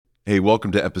Hey,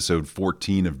 welcome to episode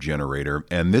 14 of Generator,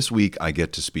 and this week I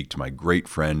get to speak to my great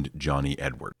friend, Jonny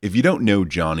Edward. If you don't know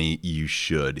Jonny, you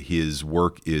should. His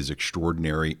work is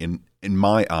extraordinary. In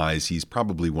my eyes, he's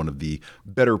probably one of the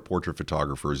better portrait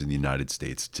photographers in the United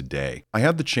States today. I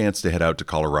had the chance to head out to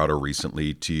Colorado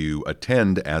recently to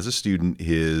attend, as a student,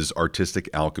 his Artistic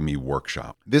Alchemy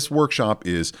workshop. This workshop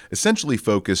is essentially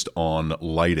focused on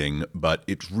lighting, but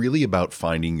it's really about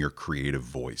finding your creative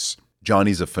voice.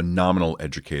 Jonny's a phenomenal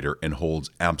educator and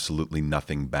holds absolutely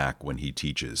nothing back when he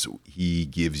teaches. He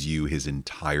gives you his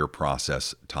entire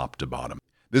process top to bottom.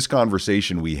 This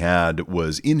conversation we had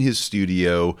was in his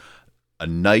studio a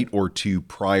night or two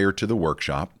prior to the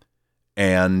workshop,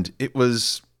 and it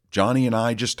was Jonny and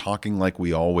I just talking like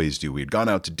we always do. We had gone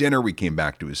out to dinner, we came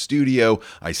back to his studio,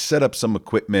 I set up some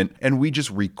equipment, and we just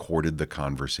recorded the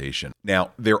conversation.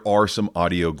 Now, there are some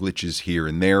audio glitches here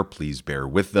and there, please bear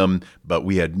with them, but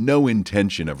we had no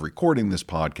intention of recording this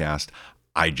podcast.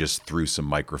 I just threw some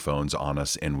microphones on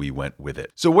us and we went with it.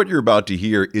 So what you're about to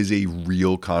hear is a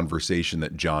real conversation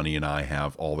that Jonny and I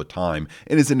have all the time,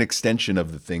 and is an extension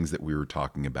of the things that we were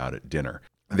talking about at dinner.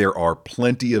 There are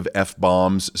plenty of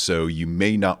F-bombs, so you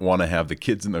may not want to have the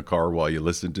kids in the car while you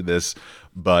listen to this,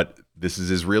 but this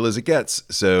is as real as it gets.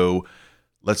 So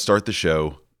let's start the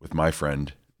show with my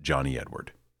friend, Jonny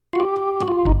Edward.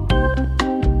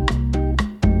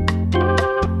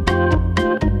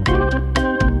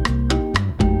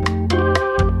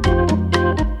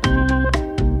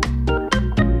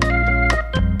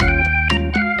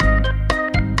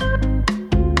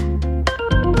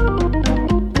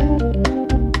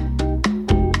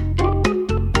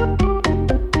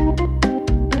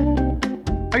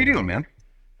 How you doing, man?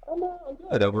 I'm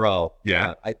good overall.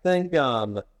 Yeah. I think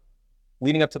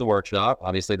leading up to the workshop,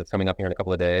 obviously that's coming up here in a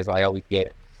couple of days, I always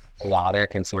get a lot of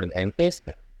and sort of emphasis.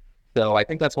 So I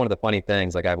think that's one of the funny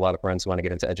things. Like I have a lot of friends who want to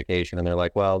get into education and they're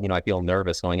like, well, I feel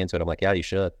nervous going into it. I'm like, yeah, you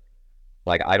should.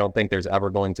 Like, I don't think there's ever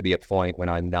going to be a point when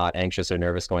I'm not anxious or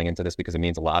nervous going into this because it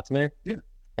means a lot to me. Yeah.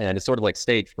 And it's sort of like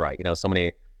stage fright. So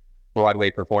many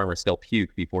Broadway performers still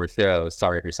puke before shows.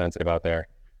 Sorry if you're sensitive out there.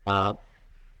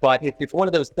 But it's one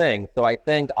of those things. So I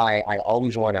think I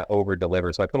always want to over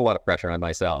deliver. So I put a lot of pressure on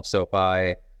myself. So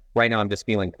right now I'm just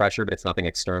feeling pressure, but it's nothing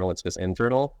external. It's just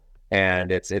internal.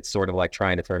 And it's sort of like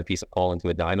trying to turn a piece of coal into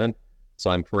a diamond.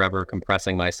 So I'm forever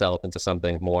compressing myself into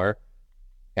something more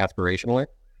aspirationally.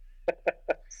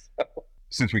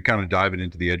 Since we kind of dive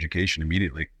into the education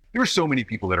immediately, there are so many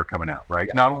people that are coming out, right?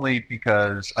 Yeah. Not only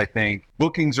because I think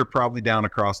bookings are probably down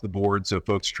across the board, so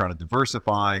folks are trying to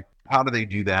diversify. How do they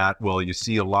do that? Well, you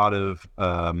see a lot of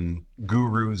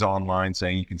gurus online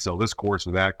saying you can sell this course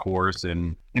or that course.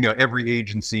 And, every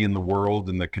agency in the world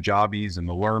and the Kajabis and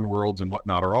the Learn Worlds and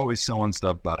whatnot are always selling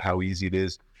stuff about how easy it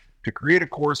is to create a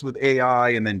course with AI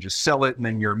and then just sell it and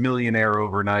then you're a millionaire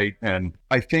overnight. And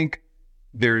I think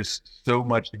there's so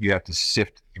much that you have to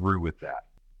sift through with that.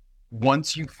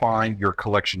 Once you find your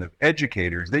collection of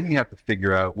educators, then you have to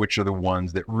figure out which are the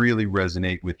ones that really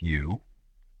resonate with you.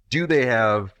 Do they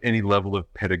have any level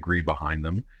of pedigree behind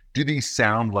them? Do these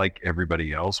sound like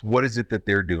everybody else? What is it that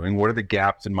they're doing? What are the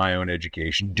gaps in my own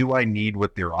education? Do I need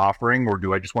what they're offering, or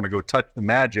do I just want to go touch the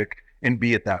magic and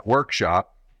be at that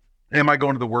workshop? Am I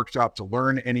going to the workshop to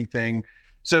learn anything?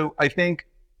 So I think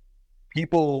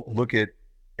people look at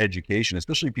education,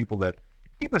 especially people that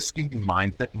keep a student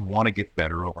mindset and want to get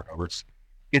better over and over.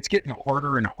 It's getting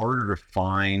harder and harder to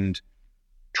find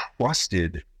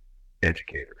trusted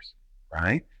educators,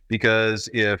 right? Because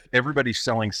if everybody's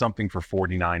selling something for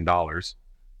 $49,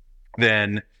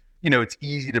 then, it's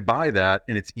easy to buy that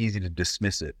and it's easy to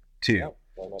dismiss it too. Yeah.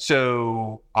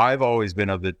 So I've always been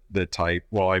of the type,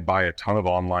 I buy a ton of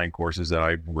online courses that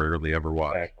I rarely ever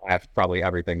watch. I have probably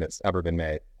everything that's ever been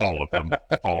made. All of them.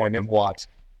 And I've watched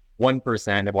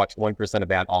 1%. I've watched 1% of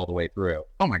that all the way through.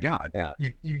 Oh my God. Yeah.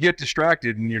 You get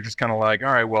distracted and you're just kind of like,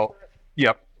 all right, well,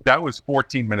 yep, that was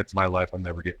 14 minutes of my life I'm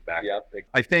never getting back. Yep.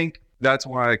 I think that's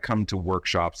why I come to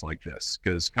workshops like this,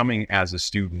 because coming as a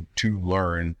student to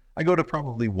learn, I go to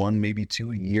probably one, maybe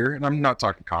two a year. And I'm not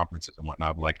talking conferences and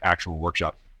whatnot, but like actual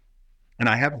workshops. And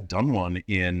I haven't done one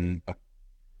in a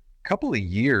couple of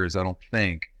years, I don't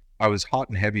think. I was hot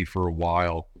and heavy for a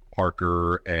while,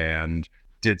 Parker, and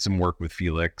did some work with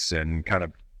Felix and kind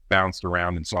of bounced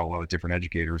around and saw a lot of different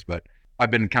educators. But I've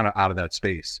been kind of out of that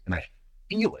space. And I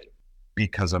feel it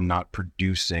because I'm not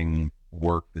producing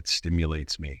work that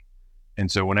stimulates me. And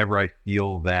so whenever I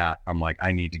feel that, I'm like,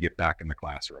 I need to get back in the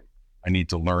classroom. I need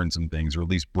to learn some things, or at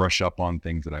least brush up on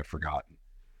things that I've forgotten.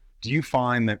 Do you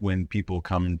find that when people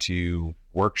come to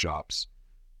workshops,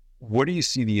 what do you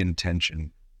see the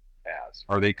intention as?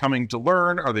 Are they coming to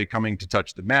learn? Are they coming to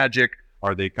touch the magic?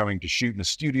 Are they coming to shoot in a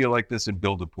studio like this and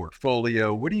build a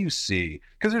portfolio? What do you see?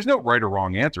 Because there's no right or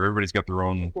wrong answer. Everybody's got their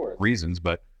own reasons,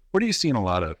 but what are you seeing a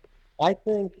lot of? I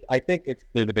think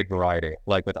there's a big variety,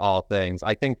 like with all things.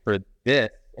 I think for this,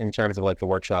 in terms of like the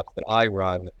workshops that I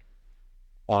run,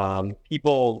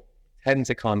 people tend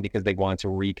to come because they want to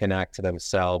reconnect to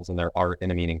themselves and their art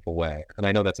in a meaningful way. And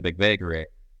I know that's a big vagary,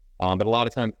 but a lot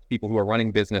of times people who are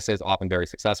running businesses, often very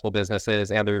successful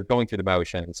businesses, and they're going through the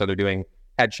motion. So they're doing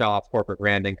headshots, corporate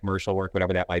branding, commercial work,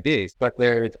 whatever that might be. But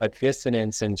there's a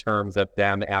dissonance in terms of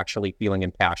them actually feeling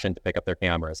impassioned to pick up their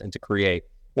cameras and to create,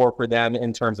 or for them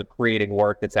in terms of creating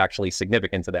work that's actually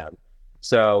significant to them.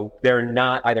 So they're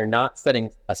either not setting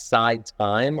aside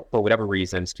time for whatever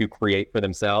reasons to create for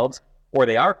themselves, or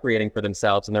they are creating for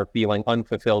themselves and they're feeling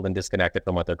unfulfilled and disconnected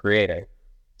from what they're creating.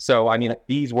 So, I mean,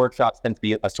 these workshops tend to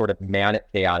be a sort of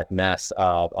manic, chaotic mess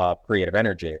of creative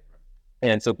energy.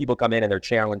 And so people come in and they're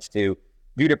challenged to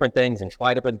do different things and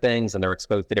try different things, and they're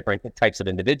exposed to different types of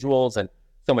individuals and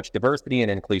so much diversity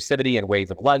and inclusivity and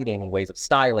ways of lighting and ways of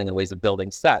styling and ways of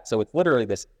building sets. So it's literally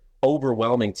this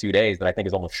overwhelming 2 days that I think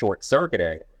is almost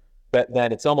short-circuiting, but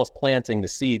then it's almost planting the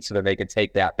seed so that they could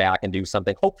take that back and do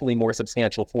something hopefully more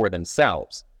substantial for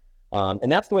themselves.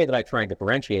 And that's the way that I try and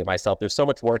differentiate myself. There's so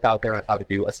much work out there on how to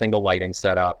do a single lighting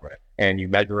setup, and you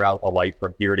measure out a light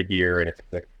from here to here, and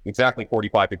it's exactly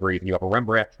 45 degrees, and you have a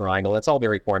Rembrandt triangle. It's all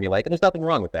very formulaic, and there's nothing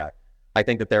wrong with that. I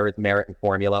think that there is merit in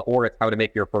formula, or it's how to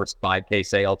make your first 5K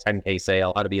sale, 10K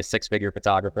sale, how to be a 6-figure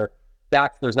photographer.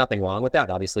 There's nothing wrong with that.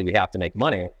 Obviously, we have to make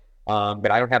money,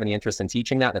 but I don't have any interest in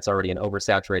teaching that. That's already an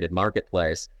oversaturated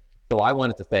marketplace. So I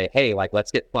wanted to say, hey, like,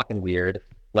 let's get fucking weird.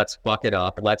 Let's fuck it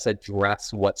up. Let's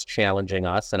address what's challenging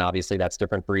us. And obviously that's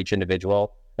different for each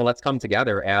individual. And let's come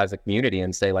together as a community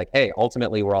and say, like, hey,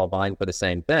 ultimately we're all vying for the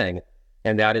same thing.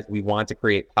 And that is, we want to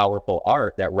create powerful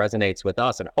art that resonates with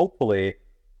us and hopefully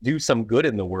do some good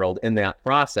in the world in that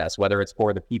process, whether it's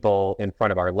for the people in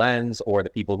front of our lens or the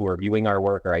people who are viewing our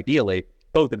work, or ideally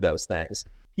both of those things.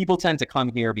 People tend to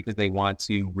come here because they want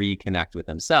to reconnect with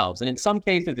themselves. And in some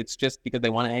cases, it's just because they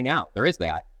want to hang out. There is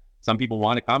that. Some people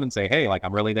want to come and say, hey, like,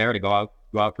 I'm really there to go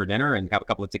out for dinner and have a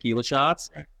couple of tequila shots,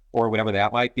 or whatever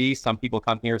that might be. Some people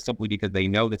come here simply because they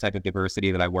know the type of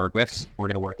diversity that I work with. We're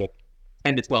going to work with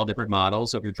 10 to 12 different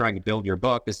models. So if you're trying to build your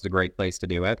book, this is a great place to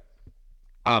do it.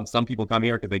 Some people come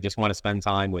here because they just want to spend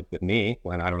time with me,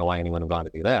 when I don't know why anyone would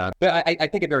want to do that. But I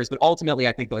think it varies. But ultimately,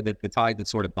 I think the tide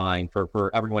that's sort of bind for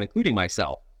everyone, including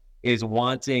myself, is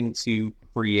wanting to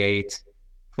create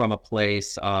from a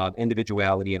place of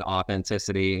individuality and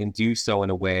authenticity, and do so in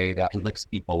a way that lifts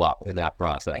people up in that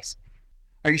process.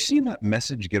 Are you seeing that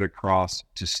message get across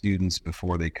to students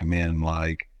before they come in?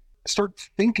 Like, start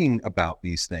thinking about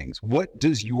these things. What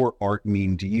does your art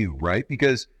mean to you, right?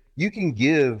 Because you can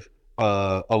give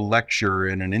a lecture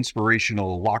and an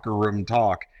inspirational locker room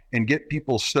talk and get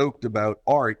people stoked about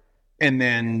art, and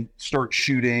then start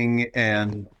shooting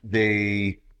and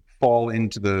they fall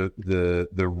into the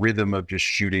rhythm of just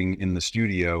shooting in the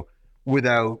studio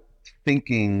without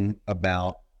thinking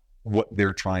about what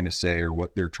they're trying to say or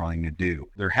what they're trying to do.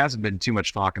 There hasn't been too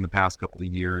much talk in the past couple of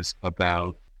years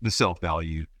about the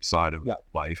self-value side of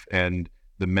life and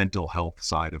the mental health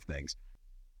side of things.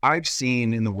 I've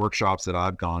seen in the workshops that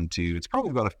I've gone to, it's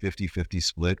probably about a 50-50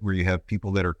 split, where you have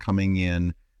people that are coming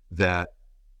in that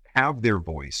have their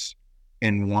voice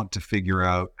and want to figure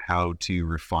out how to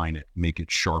refine it, make it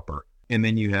sharper. And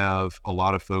then you have a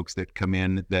lot of folks that come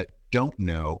in that don't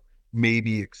know,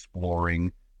 maybe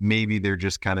exploring, maybe they're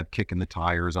just kind of kicking the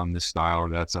tires on this style or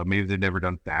that style. Maybe they've never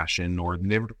done fashion or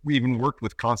never even worked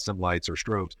with constant lights or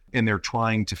strobes, and they're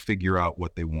trying to figure out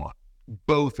what they want.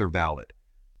 Both are valid.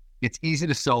 It's easy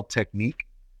to sell technique.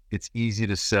 It's easy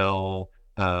to sell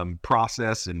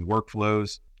process and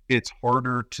workflows. It's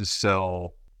harder to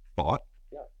sell thought.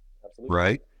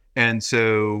 Right. And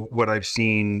so what I've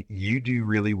seen you do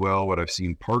really well, what I've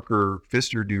seen Parker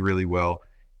Pfister do really well,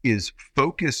 is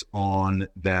focus on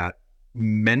that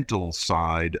mental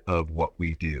side of what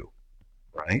we do.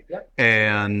 Right. Yep.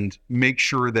 And make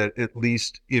sure that at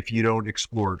least if you don't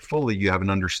explore it fully, you have an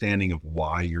understanding of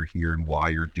why you're here and why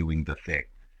you're doing the thing.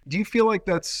 Do you feel like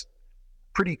that's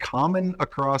pretty common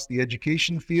across the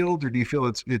education field, or do you feel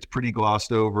it's pretty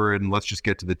glossed over and let's just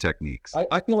get to the techniques?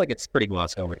 I feel like it's pretty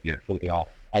glossed over. Yeah.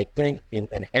 I think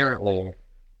inherently,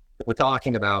 if we're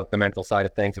talking about the mental side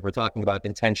of things, if we're talking about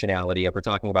intentionality, if we're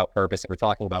talking about purpose, if we're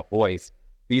talking about voice,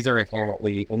 these are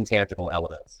inherently intangible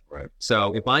elements. Right.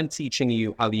 So if I'm teaching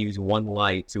you how to use one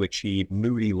light to achieve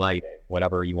moody lighting,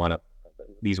 whatever you want to,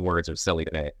 these words are silly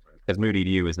today, because moody to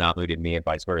you is not moody to me and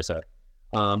vice versa.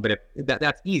 But if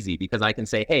that's easy, because I can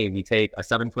say, hey, we take a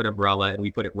 7-foot umbrella and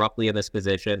we put it roughly in this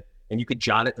position, and you could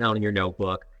jot it down in your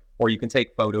notebook, or you can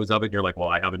take photos of it and you're like, well,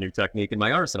 I have a new technique in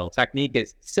my arsenal. Technique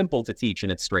is simple to teach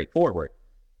and it's straightforward.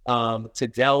 To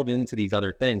delve into these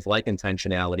other things like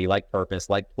intentionality, like purpose,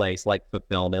 like place, like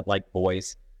fulfillment, like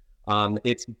voice,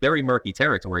 it's very murky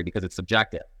territory because it's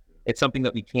subjective. It's something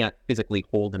that we can't physically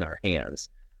hold in our hands.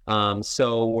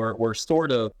 So we're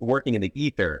sort of working in the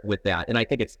ether with that. And I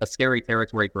think it's a scary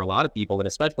territory for a lot of people, and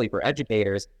especially for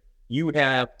educators. You would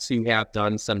have to have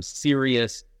done some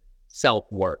serious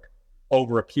self-work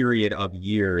over a period of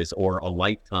years or a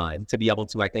lifetime to be able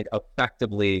to, I think,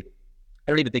 effectively,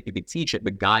 I don't even think you could teach it,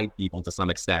 but guide people to some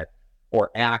extent,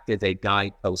 or act as a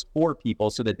guidepost for people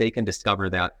so that they can discover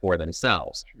that for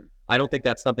themselves. I don't think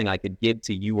that's something I could give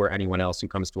to you or anyone else who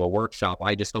comes to a workshop.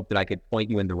 I just hope that I could point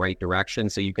you in the right direction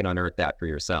so you can unearth that for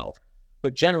yourself.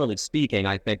 But generally speaking,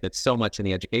 I think that so much in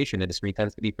the education industry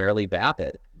tends to be fairly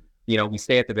vapid. You know, we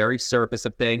stay at the very surface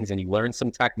of things and you learn some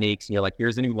techniques and you're like,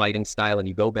 here's a new lighting style, and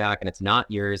you go back and it's not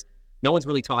yours. No one's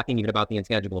really talking even about the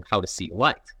intangible of how to see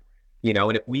light. You know,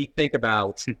 and if we think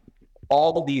about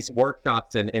all of these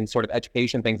workshops and sort of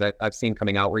education things that I've seen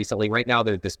coming out recently, right now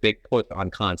there's this big push on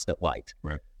constant light.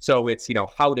 Right. So it's, you know,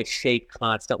 how to shape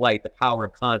constant light, the power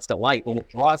of constant light, and it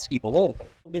draws people in.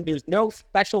 I mean, there's no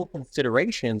special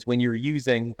considerations when you're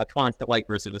using a constant light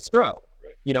versus a strobe.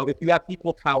 You know, if you have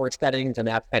equal power settings, and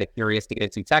that's kind of curious to get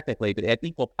into technically, but at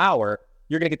equal power,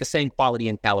 you're going to get the same quality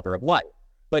and caliber of light.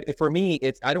 But for me,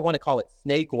 I don't want to call it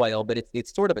snake oil, but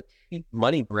it's sort of a cheap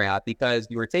money grab, because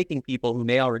you are taking people who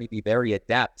may already be very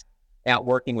adept at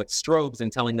working with strobes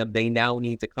and telling them they now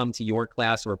need to come to your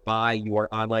class or buy your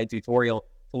online tutorial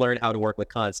to learn how to work with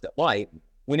constant light,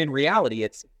 when in reality,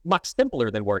 it's much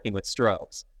simpler than working with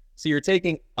strobes. So you're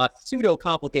taking a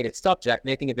pseudo-complicated subject,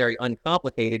 making it very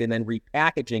uncomplicated, and then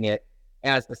repackaging it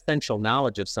as essential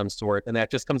knowledge of some sort, and that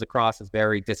just comes across as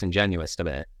very disingenuous to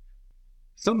me.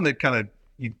 Something that kind of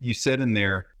you said in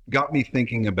there got me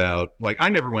thinking about, like, I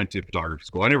never went to photography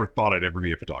school. I never thought I'd ever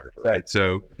be a photographer, right?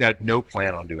 So I had no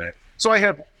plan on doing it. So I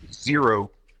have zero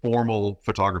formal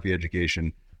photography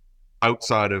education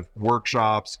outside of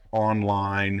workshops,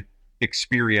 online,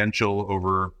 experiential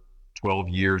over 12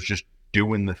 years, just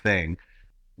doing the thing.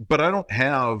 But I don't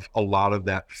have a lot of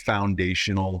that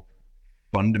foundational,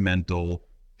 fundamental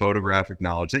photographic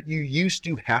knowledge that you used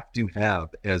to have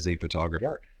as a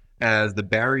photographer. As the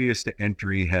barriers to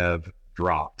entry have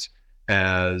dropped,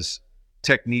 as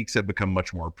techniques have become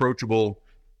much more approachable,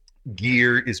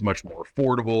 gear is much more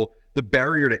affordable, the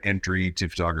barrier to entry to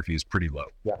photography is pretty low,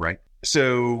 right?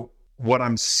 So what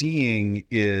I'm seeing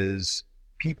is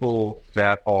people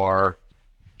that are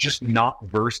just not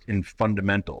versed in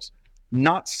fundamentals.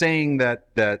 Not saying that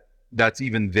that's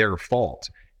even their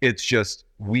fault. It's just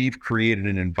we've created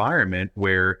an environment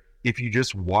where if you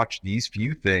just watch these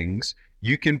few things,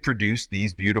 you can produce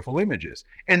these beautiful images.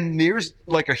 And there's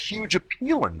like a huge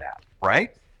appeal in that,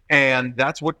 right? And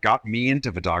that's what got me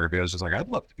into photography. I was just like, I'd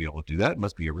love to be able to do that. It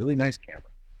must be a really nice camera.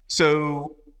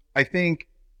 So I think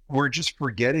we're just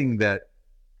forgetting that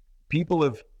people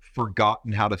have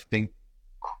forgotten how to think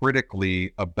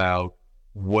critically about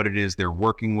what it is they're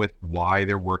working with, why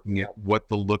they're working it, what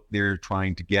the look they're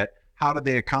trying to get. How do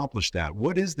they accomplish that?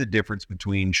 What is the difference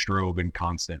between strobe and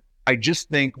constant? I just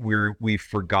think we've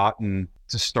forgotten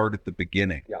to start at the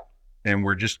beginning. And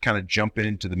we're just kind of jumping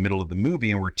into the middle of the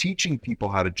movie, and we're teaching people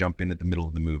how to jump in at the middle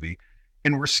of the movie.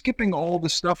 And we're skipping all the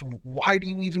stuff of why do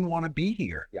you even want to be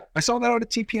here? I saw that out at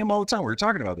TPM all the time. We were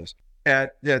talking about this.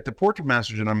 At the Portrait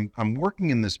Masters, and I'm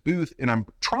working in this booth, and I'm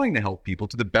trying to help people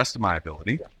to the best of my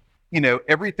ability. You know,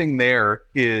 everything there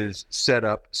is set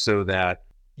up so that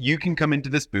you can come into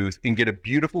this booth and get a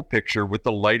beautiful picture with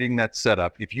the lighting that's set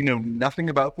up. If you know nothing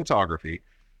about photography,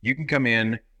 you can come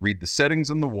in, read the settings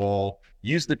on the wall,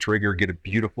 use the trigger, get a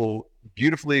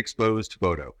beautifully exposed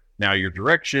photo. Now your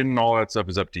direction and all that stuff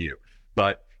is up to you,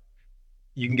 but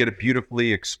you can get a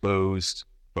beautifully exposed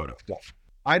photo.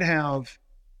 I'd have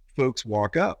folks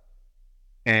walk up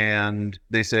and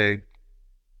they say,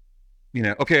 you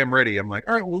know, okay, I'm ready. I'm like,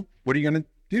 all right, well, what are you going to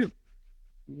do?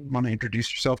 Want to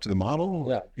introduce yourself to the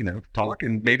model, you know, talk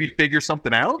and maybe figure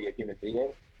something out.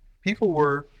 People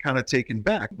were kind of taken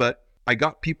back, but I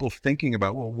got people thinking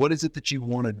about, well, what is it that you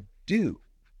want to do?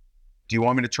 Do you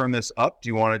want me to turn this up? Do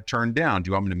you want to turn down? Do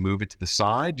you want me to move it to the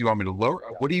side? Do you want me to lower?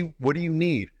 What do you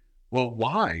need? Well,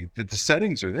 why? The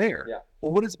settings are there.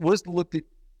 Well, what is the look that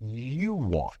you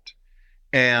want?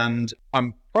 And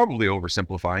I'm probably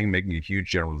oversimplifying, making a huge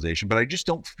generalization, but I just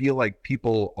don't feel like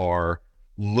people are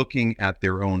looking at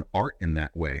their own art in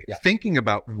that way, thinking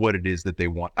about what it is that they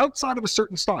want outside of a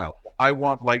certain style. I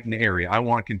want light and airy. I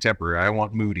want contemporary. I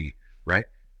want moody, right?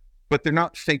 but they're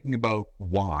not thinking about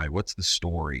why. What's the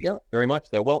story? Yeah, very much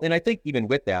so. Well, and I think even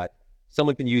with that,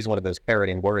 someone can use one of those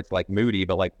parroting words like moody,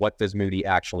 but like, what does moody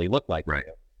actually look like? Right.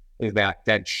 Is that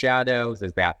dead shadows?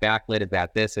 Is that backlit? Is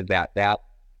that this? Is that that?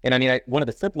 And I mean, one of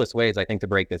the simplest ways I think to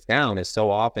break this down is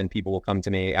so often people will come to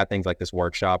me at things like this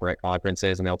workshop or at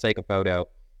conferences, and they'll take a photo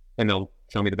and they'll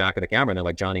show me the back of the camera, and they're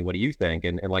like, Jonny, what do you think?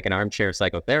 And like an armchair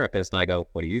psychotherapist, and I go,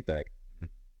 what do you think?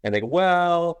 And they go,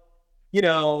 well, you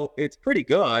know, it's pretty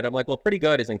good. I'm like, well, pretty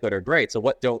good isn't good or great. So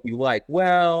what don't you like?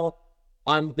 Well,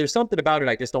 there's something about it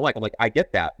I just don't like. I'm like, I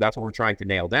get that. That's what we're trying to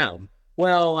nail down.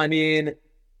 Well, I mean,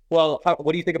 what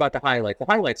do you think about the highlights? The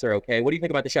highlights are okay. What do you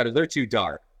think about the shadows? They're too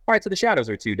dark. All right, so the shadows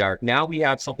are too dark. Now we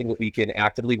have something that we can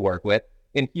actively work with.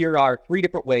 And here are 3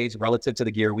 different ways relative to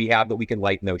the gear we have that we can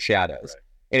lighten those shadows.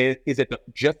 Right. And is it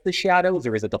just the shadows,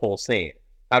 or is it the whole scene?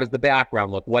 How does the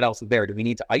background look? What else is there? Do we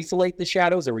need to isolate the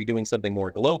shadows, or are we doing something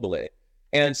more globally?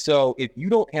 And so if you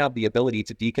don't have the ability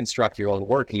to deconstruct your own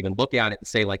work and even look at it and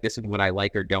say, like, this is what I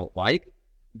like or don't like,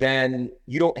 then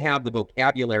you don't have the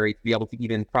vocabulary to be able to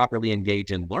even properly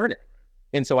engage in learning.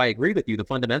 And so I agree with you. The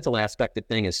fundamental aspect of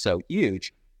thing is so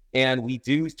huge. And we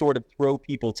do sort of throw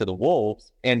people to the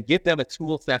wolves and give them a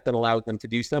tool set that allows them to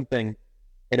do something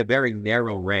in a very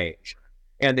narrow range.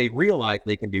 And they realize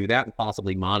they can do that and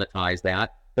possibly monetize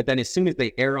that. But then as soon as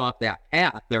they err off that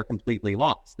path, they're completely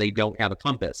lost. They don't have a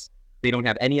compass. They don't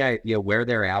have any idea where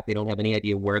they're at. They don't have any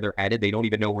idea where they're headed. They don't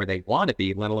even know where they want to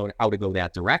be, let alone how to go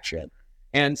that direction.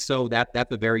 And so that's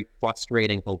a very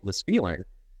frustrating, hopeless feeling.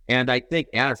 And I think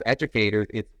as educators,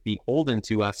 it's beholden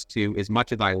to us to, as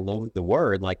much as I loathe the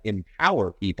word, like,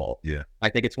 empower people. Yeah. I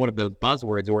think it's one of those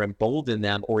buzzwords, or embolden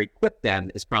them or equip them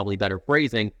is probably better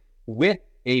phrasing, with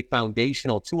a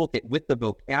foundational toolkit, with the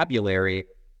vocabulary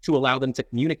to allow them to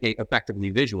communicate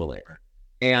effectively visually.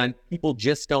 And people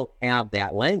just don't have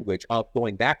that language of,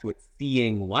 going back to it,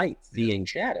 seeing light, seeing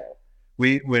shadow.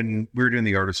 When we were doing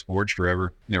the Artist Forge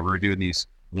forever, we were doing these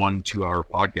 1-2 hour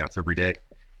podcasts every day,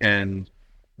 and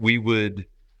we would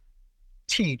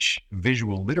teach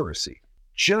visual literacy,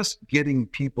 just getting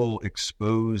people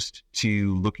exposed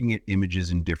to looking at images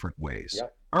in different ways.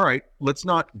 Yep. All right, let's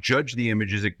not judge the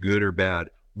image. Is it good or bad?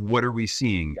 What are we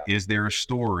seeing? Yep. Is there a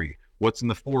story? What's in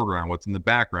the foreground? What's in the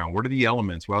background? What are the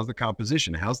elements? How's the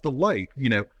composition? How's the light?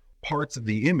 Parts of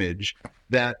the image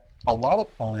that a lot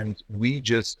of times we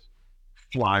just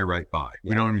fly right by. Yeah.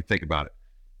 We don't even think about it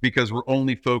because we're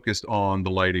only focused on the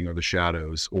lighting or the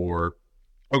shadows, or,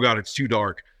 oh God, it's too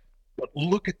dark. But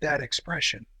look at that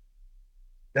expression.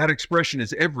 That expression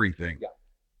is everything. Yeah.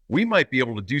 We might be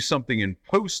able to do something in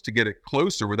post to get it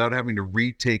closer without having to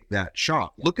retake that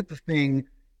shot. Yeah. Look at the thing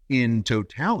in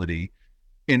totality.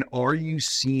 And are you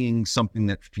seeing something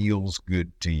that feels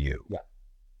good to you? Yeah.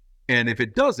 And if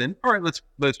it doesn't, all right,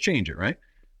 let's change it, right?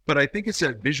 But I think it's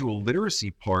that visual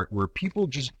literacy part where people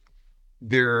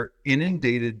they're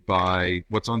inundated by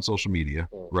what's on social media,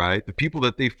 right? The people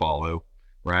that they follow,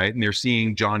 right? And they're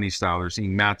seeing Jonny's style, they're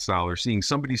seeing Matt's style, they're seeing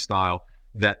somebody's style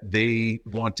that they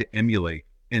want to emulate.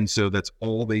 And so that's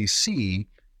all they see.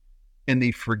 And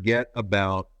they forget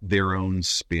about their own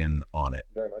spin on it.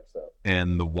 Very much so.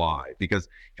 And the why. Because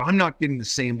if I'm not getting the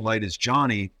same light as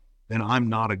Jonny, then I'm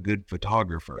not a good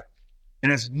photographer. Right.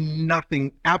 And it has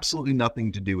nothing, absolutely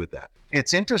nothing to do with that.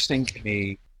 It's interesting to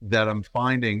me that I'm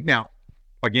finding, now,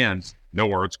 again,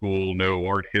 no art school, no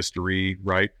art history,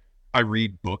 right? I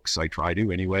read books, I try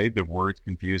to anyway, the words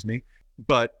confuse me.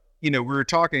 But, we were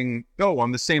talking,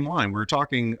 on the same line, we were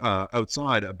talking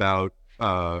outside about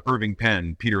Irving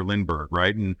Penn, Peter Lindbergh,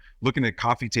 right? And looking at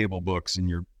coffee table books, and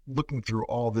you're looking through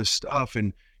all this stuff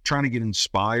and trying to get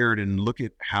inspired and look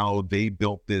at how they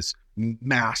built this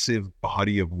massive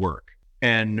body of work.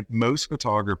 And most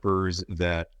photographers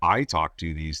that I talk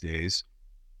to these days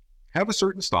have a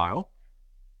certain style,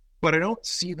 but I don't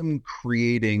see them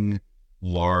creating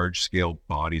large scale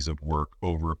bodies of work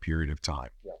over a period of time.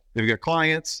 Yeah. They've got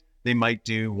clients, they might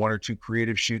do 1 or 2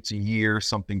 creative shoots a year,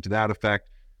 something to that effect.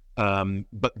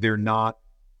 But they're not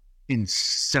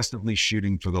incessantly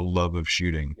shooting for the love of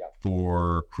shooting,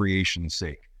 for creation's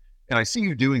sake. And I see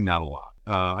you doing that a lot.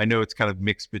 I know it's kind of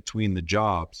mixed between the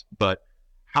jobs, but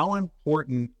how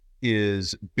important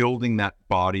is building that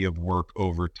body of work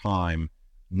over time,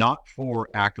 not for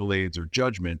accolades or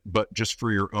judgment, but just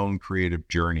for your own creative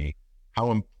journey?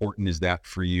 How important is that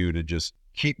for you to just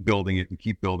keep building it and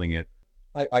keep building it?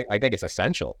 I think it's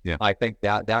essential. Yeah. I think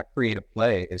that creative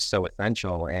play is so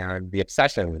essential, and the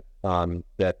obsession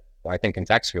that I think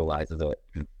contextualizes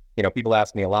it. Yeah. People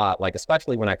ask me a lot, like,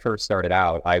 especially when I first started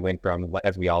out, I went from,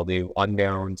 as we all do,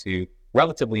 unknown to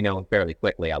relatively known fairly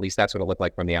quickly. At least that's what it looked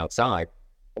like from the outside.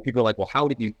 And people are like, well, how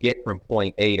did you get from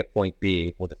point A to point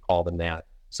B? We'll just call them that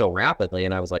so rapidly.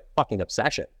 And I was like, fucking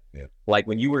obsession. Yeah. Like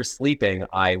when you were sleeping,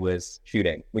 I was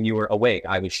shooting. When you were awake,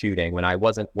 I was shooting. When I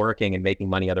wasn't working and making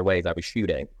money other ways, I was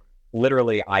shooting.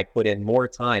 Literally, I put in more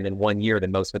time in 1 year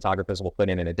than most photographers will put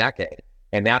in a decade.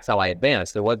 And that's how I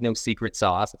advanced. There was no secret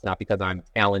sauce. It's not because I'm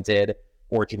talented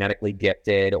or genetically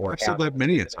gifted or I've said that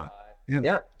many a time.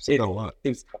 Yeah. I've said that a lot.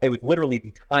 It was literally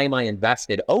the time I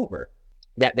invested over.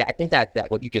 I think that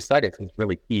what you just cited is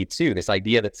really key too. This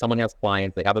idea that someone has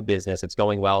clients, they have a business, it's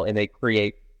going well, and they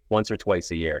create once or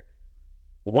twice a year.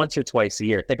 Once or twice a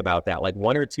year, think about that, like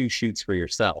 1 or 2 shoots for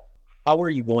yourself. How are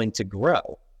you going to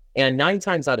grow? And 9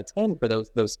 times out of 10 for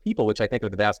those people, which I think are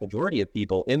the vast majority of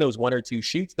people, in those 1 or 2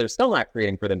 shoots, they're still not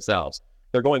creating for themselves.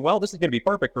 They're going, well, this is going to be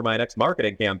perfect for my next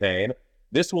marketing campaign.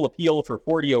 This will appeal for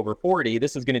 40 over 40.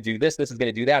 This is going to do this. This is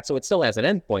going to do that. So it still has an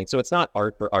endpoint. So it's not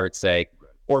art for art's sake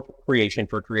or creation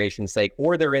for creation's sake,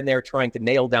 or they're in there trying to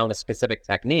nail down a specific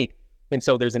technique. And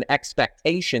so there's an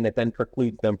expectation that then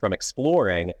precludes them from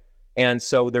exploring. And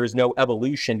so there's no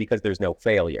evolution because there's no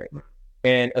failure.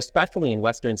 And especially in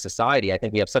Western society, I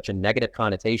think we have such a negative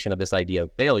connotation of this idea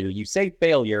of failure. You say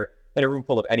failure in a room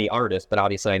full of any artist, but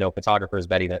obviously I know photographers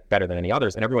better than any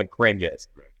others, and everyone cringes.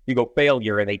 You go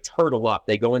failure and they turtle up.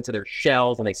 They go into their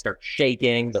shells and they start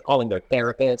shaking. They're calling their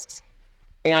therapists.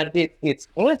 And it's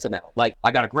tantamount. Like,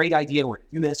 I got a great idea. We're going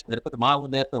to do this. We're going to put the model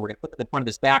in this, and we're going to put them in front of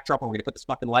this backdrop, and we're going to put this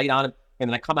fucking light on it. And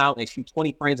then I come out and I shoot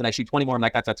 20 frames and I shoot 20 more. I'm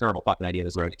like, that's a terrible fucking idea.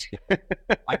 This right.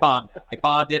 I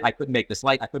bombed it. I couldn't make this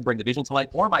light. I couldn't bring the vision to light,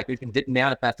 or my vision didn't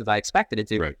manifest as I expected it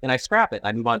to. Right. And I scrap it.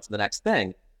 I move on to the next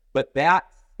thing. But that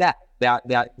step,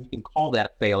 that you can call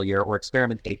that failure or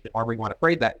experimentation, however you want to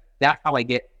phrase that, that's how I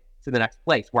get to the next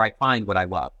place where I find what I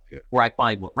love, where I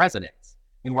find what resonates,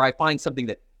 and where I find something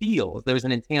that feels. There's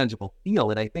an intangible feel.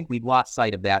 And I think we've lost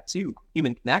sight of that too.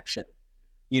 Human connection.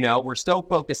 You know, we're so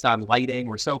focused on lighting,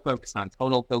 we're so focused on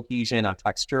tonal cohesion, on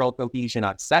textural cohesion,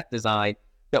 on set design,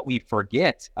 that we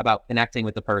forget about connecting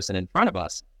with the person in front of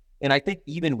us. And I think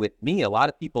even with me, a lot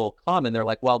of people come and they're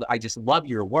like, well, I just love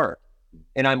your work.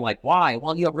 And I'm like, why?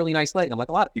 Well, you have really nice lighting. I'm like,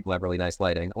 a lot of people have really nice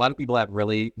lighting. A lot of people have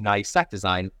really nice set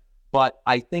design. But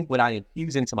I think what I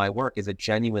infuse into my work is a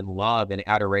genuine love and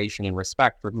adoration and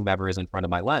respect for whomever is in front of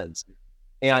my lens.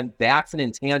 And that's an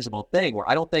intangible thing where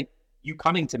I don't think you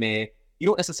coming to me, you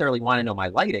don't necessarily want to know my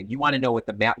lighting. You want to know what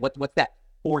what's that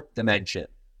fourth dimension?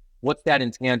 What's that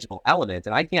intangible element?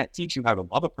 And I can't teach you how to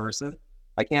love a person.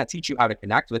 I can't teach you how to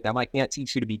connect with them. I can't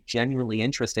teach you to be genuinely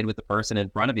interested with the person in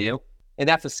front of you. And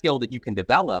that's a skill that you can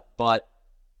develop. But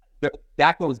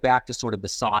that goes back to sort of the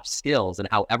soft skills and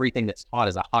how everything that's taught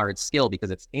is a hard skill because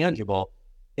it's tangible.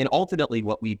 And ultimately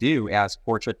what we do as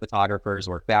portrait photographers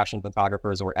or fashion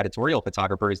photographers or editorial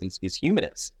photographers is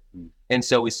humanists. And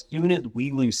so as soon as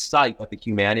we lose sight of the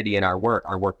humanity in our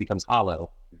work becomes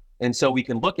hollow. And so we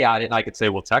can look at it and I could say,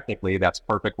 well, technically that's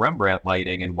perfect Rembrandt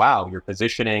lighting. And wow, your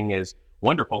positioning is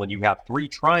wonderful. And you have 3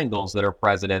 triangles that are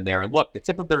present in there. And look, the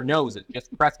tip of their nose is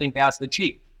just pressing past the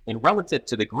cheek. And relative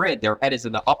to the grid, their head is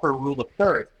in the upper rule of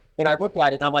thirds. And I look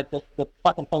at it and I'm like, the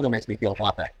fucking photo makes me feel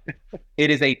nothing.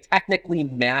 It is a technically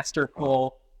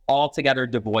masterful, altogether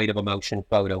devoid of emotion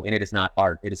photo. And it is not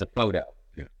art. It is a photo.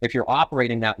 Yeah. If you're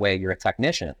operating that way, you're a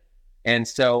technician. And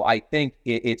so I think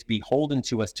it's beholden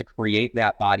to us to create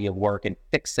that body of work and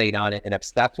fixate on it and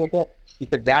obsess with it,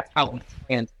 because that's how we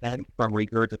transcend from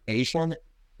regurgitation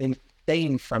and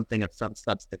saying something of some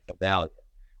substance of value.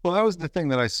 Well, that was the thing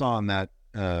that I saw in that,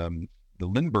 the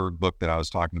Lindbergh book that I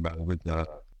was talking about with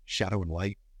Shadow and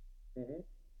Light. Mm-hmm.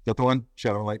 Is that the one?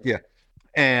 Shadow and Light? Yeah.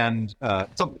 And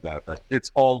something about that.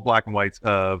 It's all black and whites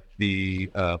of the,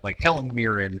 like Helen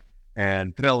Mirren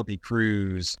and Penelope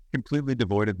Cruz, completely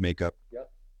devoid of makeup,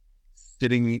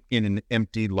 sitting in an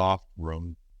empty loft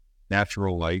room,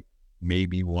 natural light,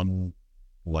 maybe one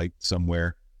light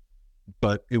somewhere,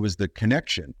 but it was the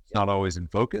connection. It's not always in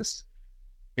focus.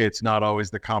 It's not always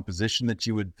the composition that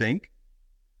you would think,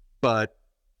 but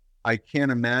I can't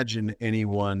imagine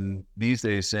anyone these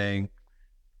days saying,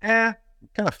 kind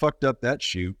of fucked up that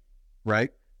shoot,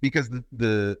 right? Because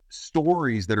the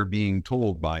stories that are being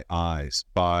told by eyes,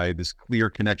 by this clear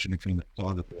connection between the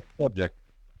photographer and the subject,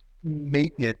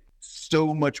 make it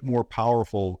so much more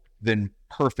powerful than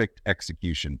perfect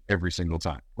execution every single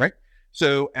time, right?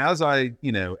 So as I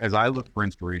look for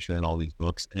inspiration in all these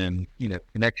books, and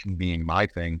connection being my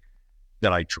thing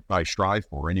that I strive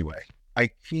for anyway, I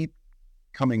keep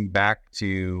coming back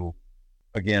to,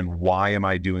 again, why am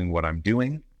I doing what I'm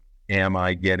doing? Am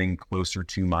I getting closer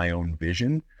to my own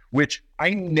vision, which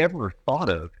I never thought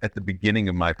of at the beginning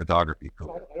of my photography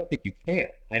career? I don't think you can.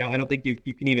 I don't think you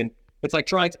can even It's like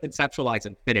trying to conceptualize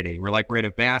infinity. We're in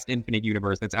a vast infinite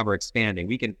universe that's ever expanding.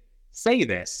 We can say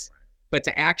this, but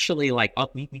to actually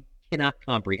we cannot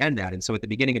comprehend that. And so at the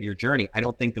beginning of your journey, I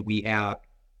don't think that we have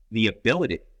the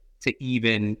ability to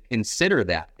even consider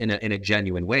that in a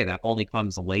genuine way. That only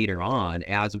comes later on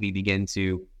as we begin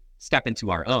to step into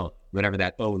our own, whatever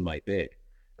that own might be.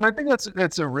 And I think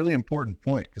that's a really important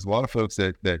point, because a lot of folks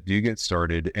that do get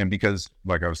started, and because,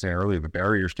 like I was saying earlier, the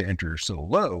barriers to enter are so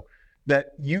low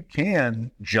that you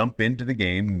can jump into the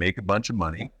game, make a bunch of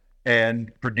money,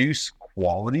 and produce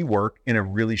quality work in a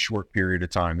really short period of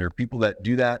time. There are people that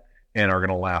do that and are going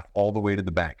to laugh all the way to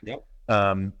the bank. Yep.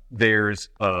 There's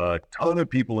a ton of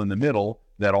people in the middle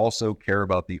that also care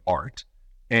about the art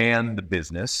and the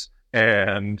business,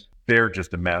 and they're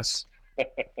just a mess.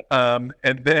 And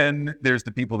then there's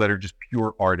the people that are just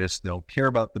pure artists. They'll care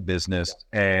about the business,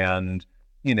 and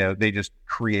they just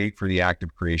create for the act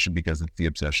of creation because it's the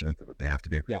obsession. It's what they have to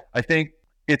do. Yeah. I think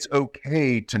it's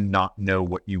okay to not know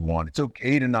what you want. It's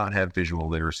okay to not have visual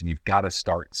literacy. You've got to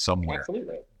start somewhere.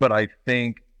 Absolutely. But I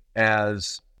think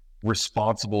as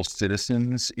responsible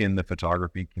citizens in the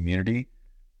photography community,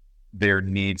 there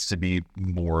needs to be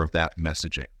more of that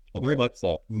messaging. Very much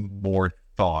so. More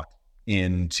thought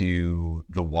into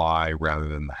the why rather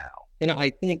than the how. And I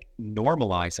think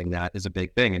normalizing that is a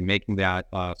big thing, and making that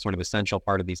sort of essential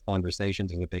part of these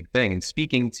conversations is a big thing. And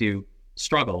speaking to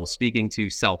struggle, speaking to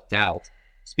self-doubt,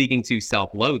 speaking to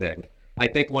self-loathing, I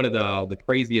think one of the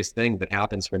craziest things that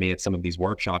happens for me at some of these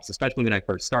workshops, especially when I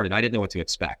first started, I didn't know what to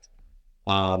expect.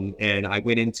 And I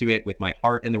went into it with my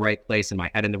heart in the right place and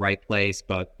my head in the right place,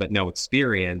 but no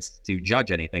experience to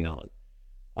judge anything on.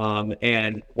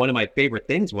 And one of my favorite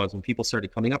things was when people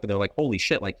started coming up and they're like, holy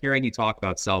shit, like hearing you talk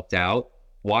about self-doubt,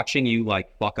 watching you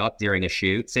fuck up during a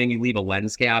shoot, seeing you leave a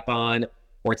lens cap on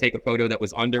or take a photo that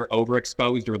was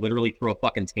overexposed or literally throw a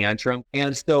fucking tantrum.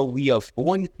 And so we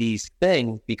avoid these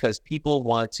things because people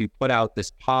want to put out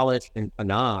this polish and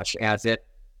panache as if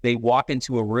they walk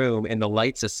into a room and the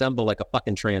lights assemble like a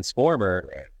fucking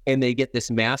transformer, and they get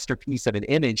this masterpiece of an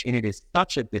image. And it is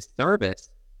such a disservice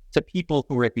to people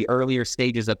who are at the earlier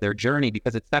stages of their journey,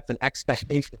 because it sets an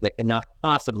expectation that cannot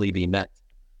possibly be met.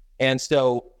 And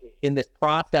so in this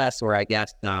process, or I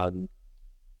guess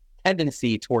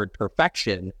tendency toward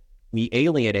perfection, we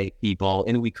alienate people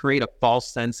and we create a false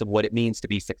sense of what it means to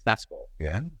be successful.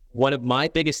 Yeah. One of my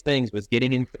biggest things was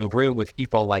getting into the room with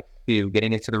people like Stu,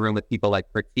 getting into the room with people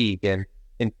like Critique and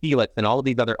Felix and all of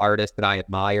these other artists that I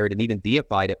admired and even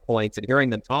deified at points, and hearing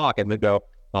them talk and then go,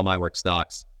 oh, my work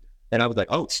sucks. And I was like,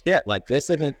 oh shit, this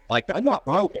isn't I'm not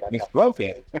broken. I mean, I'm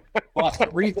broken. Well, the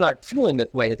reason I'm feeling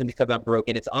this way isn't because I'm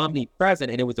broken. It's omnipresent.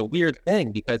 And it was a weird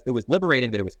thing because it was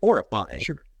liberating, but it was horrifying.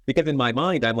 Sure. Because in my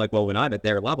mind, I'm like, well, when I'm at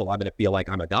their level, I'm going to feel like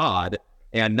I'm a god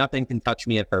and nothing can touch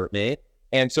me and hurt me.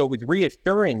 And so it was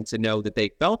reassuring to know that they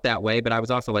felt that way. But I was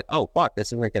also like, oh, fuck, this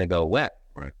isn't going to go away.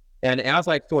 Right. And as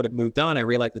I sort of moved on, I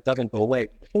realized it doesn't go away.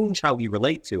 We change how we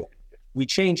relate to it. We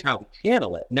change how we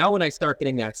channel it. Now, when I start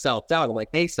getting that self-doubt, I'm like,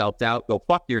 hey, self-doubt, go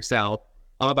fuck yourself.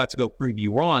 I'm about to go prove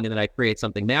you wrong. And then I create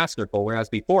something masterful. Whereas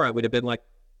before I would have been like,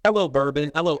 hello, bourbon,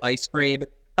 hello, ice cream,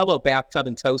 hello, bathtub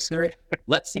and toaster.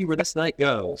 Let's see where this night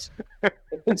goes.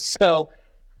 And so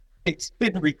it's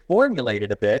been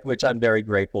reformulated a bit, which I'm very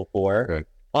grateful for.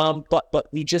 Okay. But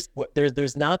we just,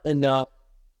 there's not enough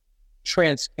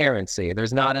transparency.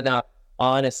 There's not enough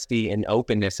honesty and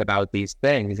openness about these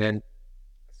things. And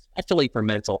especially for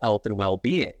mental health and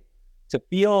well-being, to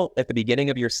feel at the beginning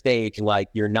of your stage like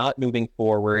you're not moving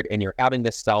forward and you're having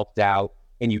this self-doubt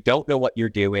and you don't know what you're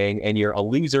doing and you're a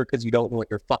loser because you don't know what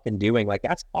you're fucking doing,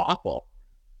 that's awful.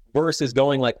 Versus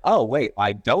going like, oh, wait,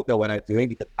 I don't know what I'm doing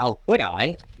because how could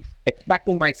I?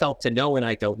 Expecting myself to know when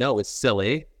I don't know is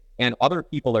silly, and other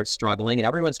people are struggling and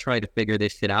everyone's trying to figure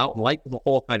this shit out, and life as a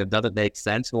whole kind of doesn't make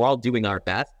sense. We're all doing our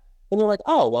best. And they're like,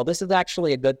 oh, well, this is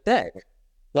actually a good thing.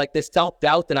 This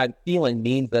self-doubt that I'm feeling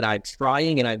means that I'm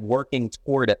trying and I'm working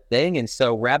toward a thing. And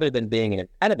so rather than being an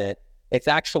impediment, it's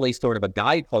actually sort of a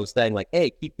guidepost saying hey,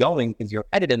 keep going because you're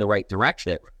headed in the right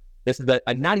direction. This is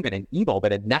not even an evil,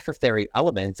 but a necessary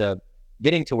element of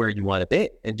getting to where you want to be,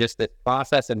 and just this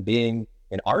process and being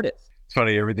an artist. It's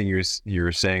funny, everything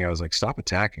you're saying, I was like, stop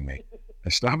attacking me.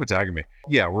 Stop attacking me.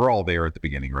 Yeah, we're all there at the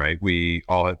beginning, right? We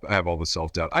all have all the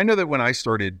self-doubt. I know that when I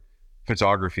started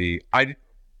photography, I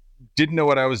didn't know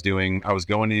what I was doing. I was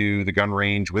going to the gun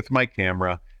range with my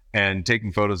camera and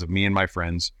taking photos of me and my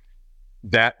friends.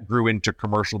 That grew into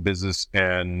commercial business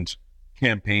and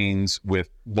campaigns with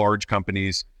large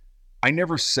companies. I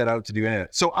never set out to do any of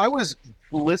that. So I was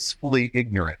blissfully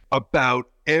ignorant about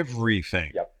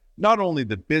everything. Yep. Not only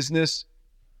the business,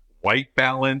 white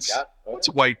balance. Yep. What's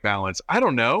white balance? I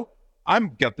don't know.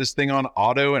 I'm got this thing on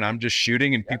auto and I'm just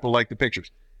shooting and people like the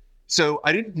pictures. So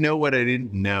I didn't know what I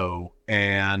didn't know.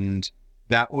 And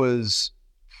that was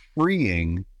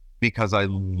freeing because I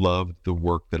loved the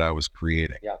work that I was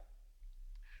creating. Yeah.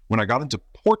 When I got into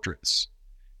portraits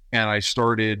and I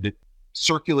started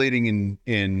circulating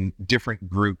in different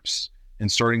groups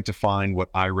and starting to find what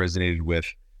I resonated with,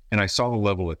 and I saw the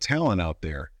level of talent out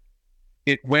there,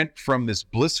 it went from this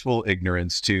blissful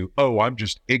ignorance to, oh, I'm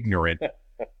just ignorant.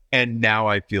 And now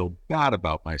I feel bad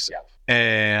about myself. Yeah.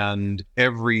 And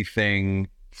everything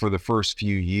for the first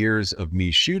few years of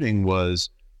me shooting was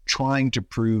trying to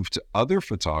prove to other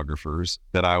photographers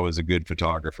that I was a good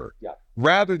photographer. Yeah.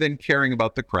 Rather than caring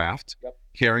about the craft, yep.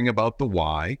 caring about the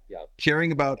why, yep.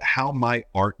 caring about how my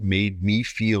art made me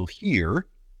feel here.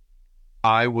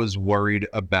 I was worried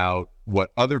about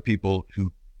what other people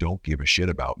who don't give a shit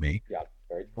about me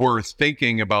were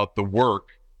thinking about the work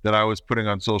that I was putting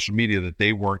on social media that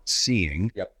they weren't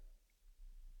seeing. Yep.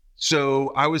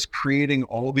 So I was creating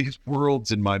all these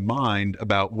worlds in my mind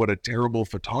about what a terrible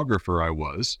photographer I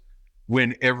was,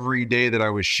 when every day that I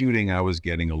was shooting, I was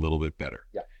getting a little bit better.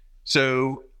 Yep.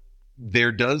 So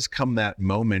there does come that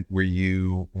moment where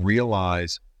you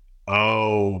realize,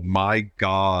 oh, my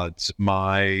gods,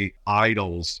 my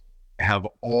idols have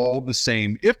all the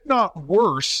same, if not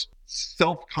worse,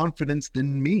 self-confidence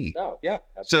than me. Oh, yeah.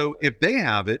 So if they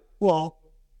have it, well,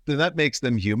 then that makes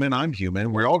them human. I'm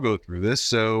human. We all go through this.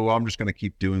 So I'm just going to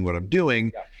keep doing what I'm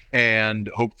doing and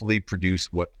hopefully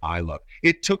produce what I love.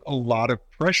 It took a lot of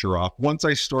pressure off once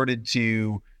I started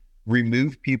to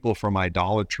remove people from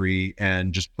idolatry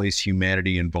and just place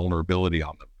humanity and vulnerability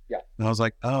on them. Yeah. And I was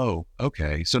like, oh,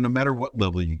 okay. So no matter what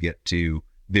level you get to,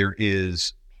 there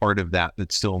is part of that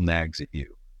that still nags at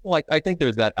you. Well, I think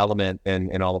there's that element,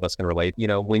 and all of us can relate. You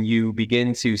know, when you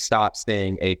begin to stop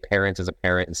seeing a parent as a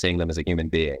parent and seeing them as a human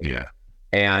being. Yeah.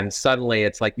 And suddenly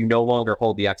it's like you no longer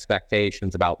hold the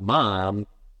expectations about mom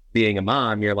being a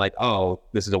mom. You're like, oh,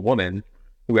 this is a woman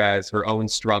who has her own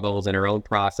struggles and her own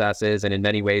processes, and in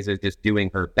many ways is just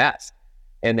doing her best.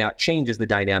 And that changes the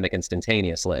dynamic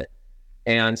instantaneously.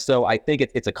 And so I think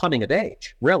it's a coming of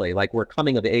age, really. Like, we're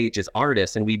coming of age as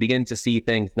artists, and we begin to see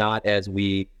things not as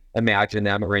we imagine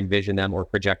them or envision them or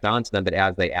project onto them, but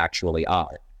as they actually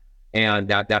are. And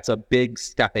that's a big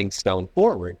stepping stone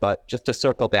forward. But just to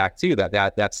circle back to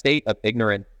that state of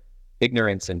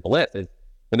ignorance and bliss is,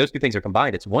 when those two things are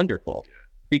combined, it's wonderful,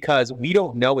 because we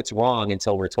don't know it's wrong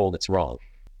until we're told it's wrong.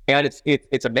 And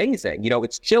it's amazing. You know,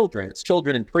 it's children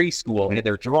in preschool, and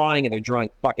they're drawing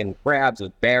fucking crabs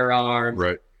with bare arms,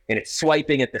 right? And it's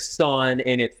swiping at the sun,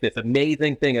 and it's this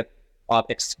amazing thing of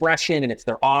expression, and it's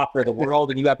their awe for the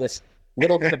world. And you have this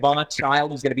little savant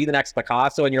child who's going to be the next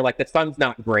Picasso, and you're like, the sun's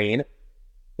not green.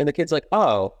 And the kid's like,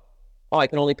 oh, I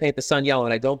can only paint the sun yellow,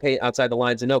 and I don't paint outside the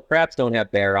lines. And no, crabs don't have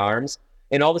bare arms.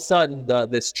 And all of a sudden,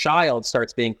 this child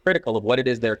starts being critical of what it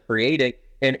is they're creating.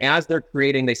 And as they're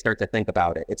creating, they start to think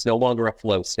about it. It's no longer a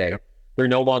flow state. They're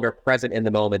no longer present in the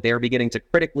moment. They're beginning to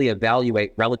critically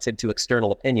evaluate relative to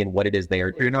external opinion what it is they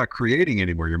are doing. You're not creating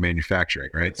anymore. You're manufacturing,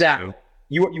 right? Exactly. So,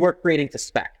 you are creating to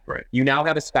spec. Right. You now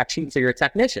have a spec sheet, so you're a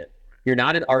technician. You're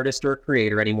not an artist or a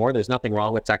creator anymore. There's nothing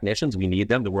wrong with technicians. We need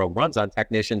them. The world runs on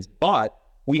technicians. But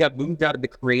we have moved out of the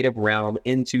creative realm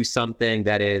into something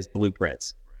that is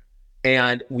blueprints.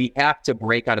 And we have to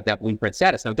break out of that blueprint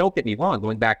status. Now, don't get me wrong,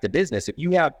 going back to business, if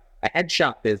you have a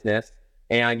headshot business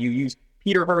and you use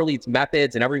Peter Hurley's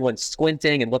methods and everyone's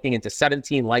squinting and looking into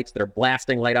 17 lights that are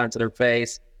blasting light onto their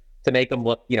face to make them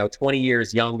look, 20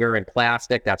 years younger and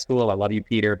plastic, that's cool. I love you,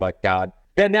 Peter, but God,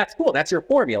 then that's cool. That's your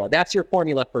formula. That's your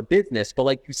formula for business.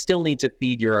 But you still need to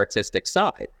feed your artistic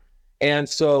side. And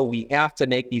so we have to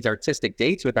make these artistic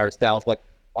dates with ourselves.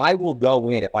 I will go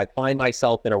in if I find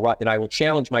myself in a rut, and I will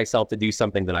challenge myself to do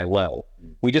something that I love.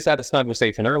 We just had this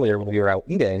conversation earlier when we were out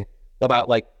eating about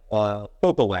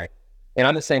focal length. And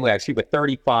I'm the same way. I shoot with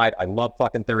 35. I love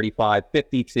fucking 35,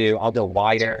 52. I'll go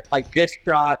wider. I just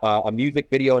shot a music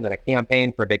video and then a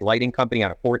campaign for a big lighting company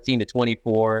on a 14 to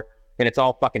 24. And it's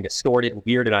all fucking distorted and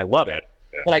weird, and I love it.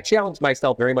 Yeah. And I challenged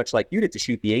myself very much like you did to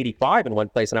shoot the 85 in one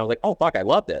place. And I was like, oh, fuck, I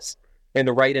love this. In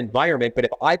the right environment. But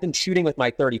if I've been shooting with my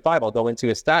 35, I'll go into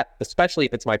a set, especially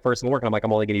if it's my first work, and I'm like,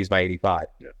 I'm only going to use my 85.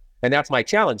 Yeah. And that's my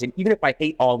challenge. And even if I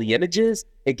hate all the images,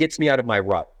 it gets me out of my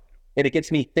rut. And it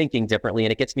gets me thinking differently,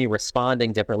 and it gets me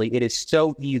responding differently. It is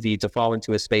so easy to fall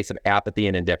into a space of apathy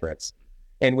and indifference.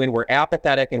 And when we're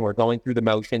apathetic and we're going through the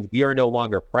motions, we are no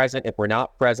longer present. If we're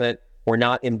not present, we're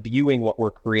not imbuing what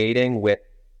we're creating with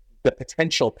the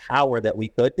potential power that we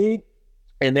could be.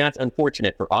 And that's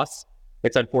unfortunate for us.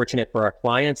 It's unfortunate for our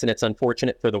clients, and it's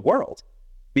unfortunate for the world.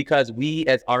 because we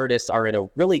as artists are in a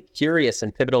really curious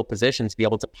and pivotal position to be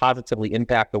able to positively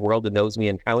impact the world and those we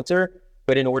encounter.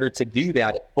 But in order to do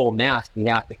that at full mass, we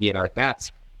have to be at our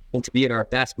best. And to be at our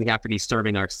best, we have to be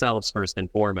serving ourselves first and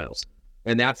foremost.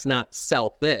 And that's not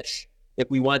selfish. If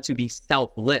we want to be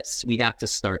selfless, we have to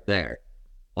start there.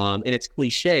 And it's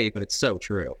cliche, but it's so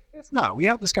true. It's not. We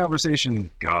had this conversation,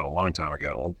 God, a long time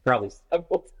ago.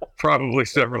 Probably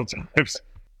Several times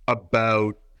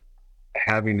about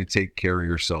having to take care of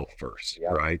yourself first,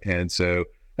 right? And so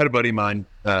I had a buddy of mine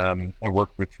I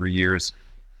worked with for years.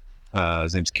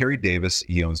 His name's Kerry Davis.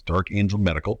 He owns Dark Angel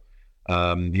Medical.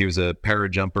 He was a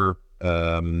parajumper.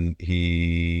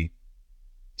 He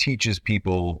teaches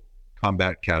people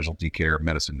combat casualty care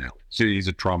medicine now. So he's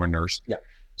a trauma nurse. Yeah.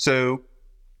 So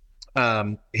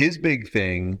his big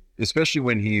thing, especially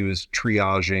when he was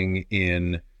triaging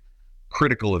in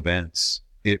critical events,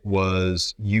 it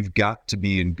was, you've got to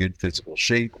be in good physical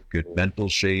shape, good mental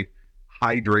shape,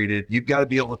 hydrated. You've got to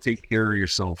be able to take care of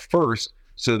yourself first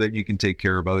so that you can take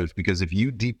care of others. Because if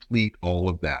you deplete all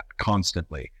of that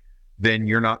constantly, then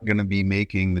you're not going to be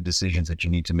making the decisions that you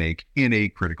need to make in a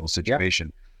critical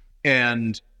situation. Yeah.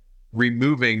 And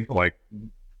removing, like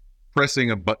pressing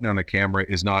a button on a camera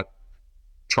is not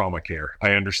trauma care.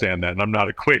 I understand that. And I'm not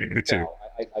equating the two. No,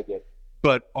 I get it.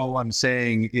 But all I'm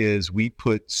saying is we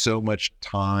put so much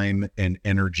time and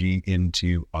energy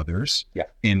into others,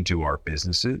 into our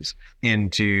businesses,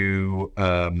 into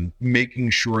making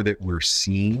sure that we're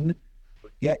seen,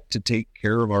 yet to take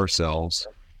care of ourselves,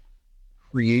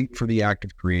 create for the act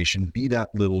of creation, be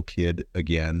that little kid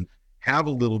again, have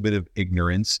a little bit of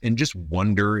ignorance and just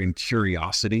wonder and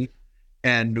curiosity.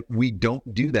 And we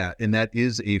don't do that. And that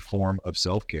is a form of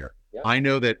self-care. Yeah. I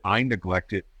know that I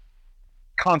neglect it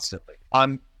constantly.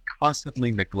 I'm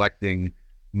constantly neglecting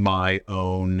my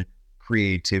own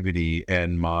creativity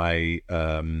and my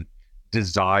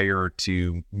desire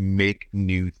to make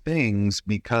new things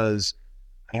because,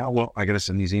 I got to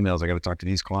send these emails. I got to talk to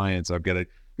these clients. I've got to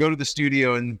go to the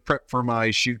studio and prep for my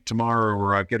shoot tomorrow,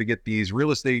 or I've got to get these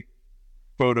real estate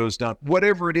photos done.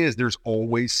 Whatever it is, there's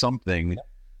always something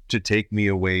to take me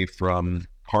away from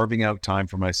carving out time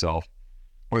for myself,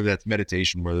 whether that's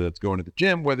meditation, whether that's going to the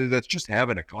gym, whether that's just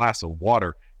having a glass of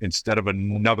water instead of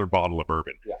another bottle of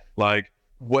bourbon. Yeah. Like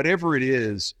whatever it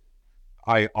is,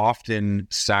 I often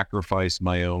sacrifice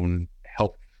my own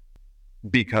health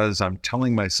because I'm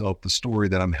telling myself the story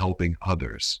that I'm helping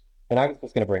others. And I was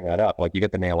just going to bring that up. Like you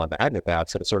get the nail on the head with that.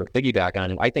 So to sort of piggyback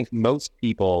on it, I think most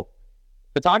people,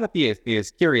 photography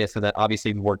is curious in that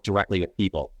obviously we work directly with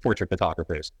people, portrait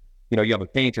photographers. You know, you have a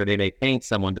painter, they may paint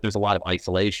someone, but there's a lot of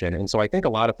isolation. And so I think a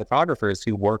lot of photographers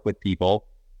who work with people,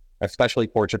 especially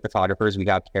portrait photographers, we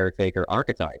have caretaker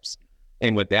archetypes.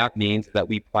 And what that means is that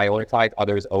we prioritize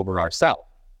others over ourselves.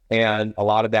 And a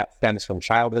lot of that stems from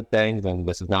childhood things. And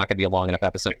this is not going to be a long enough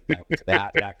episode.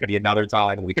 That could be another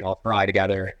time and we can all cry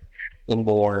together and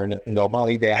mourn and go,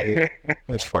 Molly, Daddy,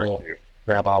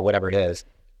 Grandpa, whatever it is.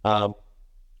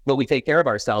 But we take care of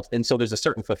ourselves. And so there's a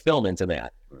certain fulfillment in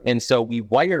that. And so we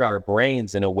wire our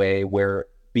brains in a way where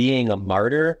being a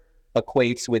martyr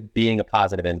equates with being a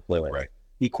positive influence,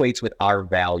 equates with our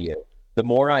value. The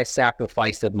more I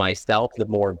sacrifice of myself, the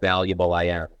more valuable I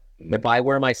am. If I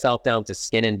wear myself down to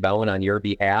skin and bone on your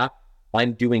behalf,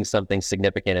 I'm doing something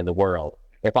significant in the world.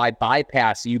 If I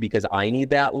bypass you because I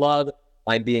need that love,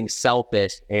 I'm being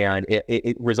selfish, and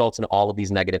it results in all of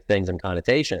these negative things and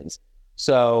connotations.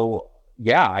 So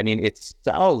yeah, I mean, it's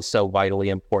so vitally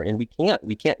important.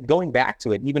 We can't, going back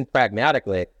to it, even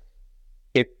pragmatically,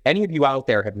 if any of you out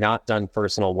there have not done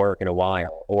personal work in a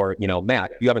while, or, you know,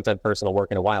 Matt, you haven't done personal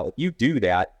work in a while, if you do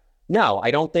that, no,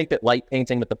 I don't think that light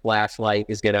painting with the flashlight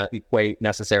is going to equate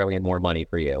necessarily in more money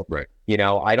for you. Right. You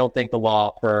know, I don't think the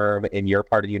law firm in your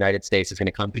part of the United States is going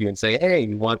to come to you and say, hey,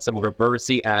 you want some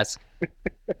reversey-esque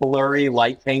blurry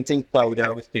light painting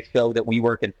photos to show that we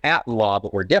work in patent law,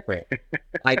 but we're different.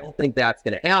 I don't think that's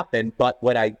going to happen. But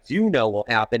what I do know will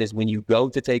happen is when you go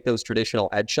to take those traditional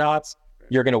headshots,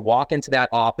 you're going to walk into that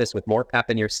office with more pep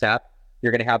in your step.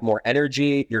 You're going to have more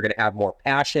energy. You're going to have more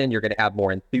passion. You're going to have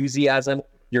more enthusiasm.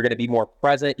 You're going to be more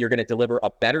present. You're going to deliver a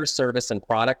better service and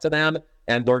product to them,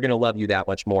 and they're going to love you that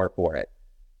much more for it.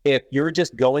 If you're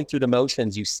just going through the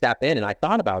motions, you step in, and I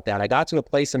thought about that. I got to a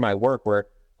place in my work where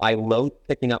I loathed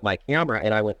picking up my camera,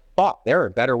 and I went, fuck, there are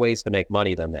better ways to make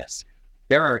money than this.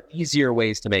 There are easier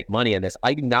ways to make money in this.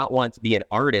 I do not want to be an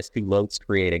artist who loathes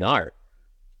creating art.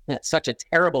 That's such a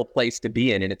terrible place to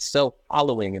be in, and it's so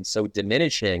hollowing and so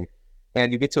diminishing,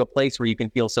 and you get to a place where you can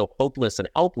feel so hopeless and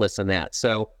helpless in that.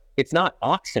 So it's not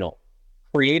optional.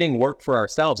 Creating work for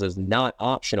ourselves is not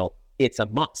optional. It's a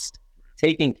must.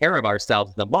 taking care of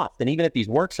ourselves is a must. And even at these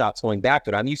workshops, going back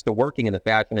to it, I'm used to working in the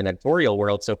fashion and editorial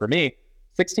world. So for me,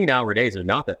 16-hour days are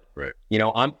nothing. Right. You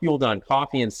know, I'm fueled on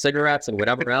coffee and cigarettes and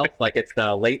whatever else, like it's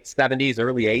the late 70s,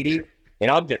 early 80s,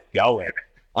 and I'm just going.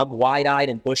 I'm wide-eyed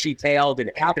and bushy-tailed,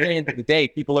 and at the end of the day,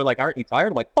 people are like, aren't you tired?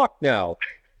 I'm like, fuck no.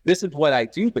 This is what I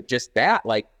do, but just that,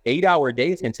 like 8-hour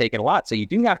days can take in a lot. So you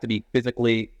do have to be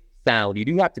physically sound. You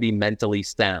do have to be mentally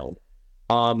sound.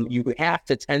 You have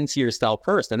to tend to yourself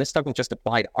first. And this doesn't just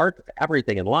apply to art, but to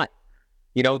everything in life.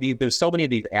 You know, there's so many of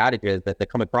these adages that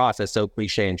come across as so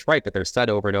cliche and trite, but they're said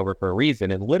over and over for a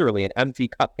reason. And literally, an empty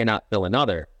cup cannot fill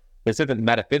another. This isn't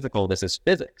metaphysical. This is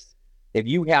physics. If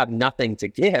you have nothing to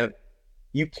give,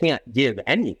 you can't give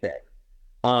anything.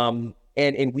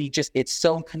 And we just, it's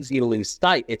so easy to lose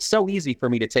sight. It's so easy for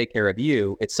me to take care of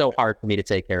you. It's so hard for me to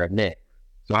take care of Nick.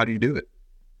 So how do you do it?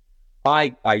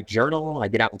 I journal, I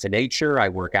get out into nature, I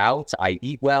work out, I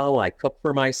eat well, I cook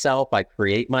for myself, I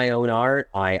create my own art,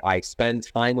 I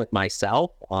spend time with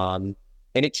myself, and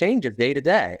it changes day to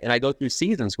day, and I go through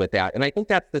seasons with that. And I think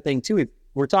that's the thing too, is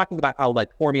we're talking about how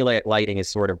like formulaic lighting is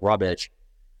sort of rubbish,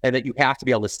 and that you have to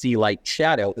be able to see light and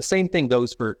shadow. The same thing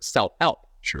goes for self-help.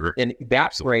 Sure. And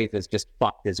that phrase is just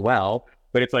fucked as well.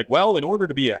 But it's like, well, in order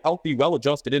to be a healthy,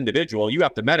 well-adjusted individual, you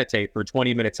have to meditate for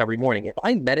 20 minutes every morning. If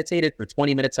I meditated for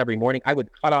 20 minutes every morning, I would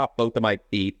cut off both of my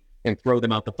feet and throw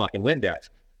them out the fucking window.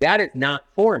 That is not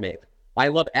for me. I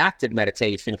love active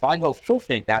meditation. If I go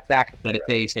fishing, that's active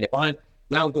meditation. If I'm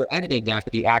outdoor editing, that has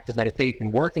to be active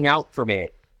meditation. Working out for me,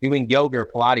 doing yoga or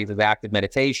Pilates is active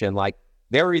meditation. Like,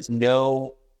 there is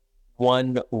no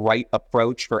one right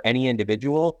approach for any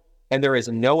individual, and there is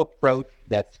no approach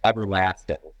that's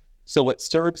everlasting. So what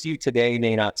serves you today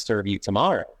may not serve you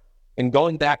tomorrow. And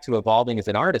going back to evolving as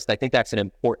an artist, I think that's an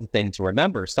important thing to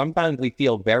remember. Sometimes we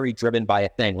feel very driven by a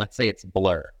thing. Let's say it's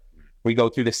Blur. We go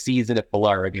through the season of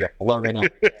Blur, and you're blurring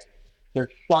up.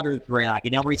 There's shutter drag,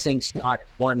 and everything's not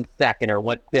 1 second or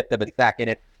 1/5 of a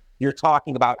second. You're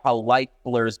talking about how life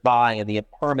blurs by and the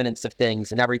impermanence of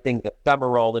things and everything's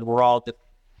ephemeral, and we're all just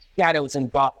shadows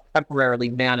and dots temporarily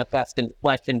manifest in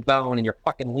flesh and bone, and you're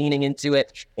fucking leaning into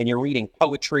it, and you're reading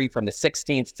poetry from the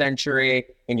 16th century,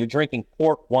 and you're drinking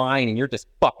port wine, and you're just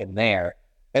fucking there.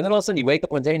 And then all of a sudden you wake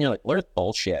up one day and you're like, Blur's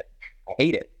bullshit. I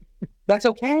hate it. That's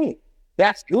okay.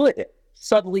 That's good.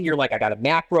 Suddenly you're like, I got a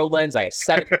macro lens, I have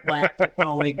 7 flashes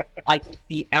going, I can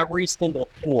see every single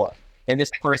pore in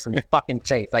this person's fucking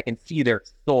face. I can see their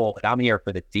soul, but I'm here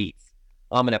for the deets.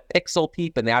 I'm going to pixel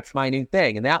peep, and that's my new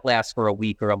thing. And that lasts for a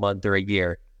week or a month or a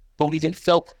year. But we get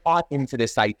so caught into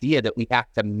this idea that we have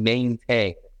to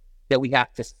maintain, that we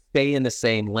have to stay in the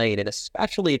same lane. And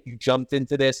especially if you jumped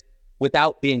into this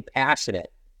without being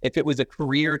passionate. If it was a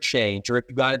career change, or if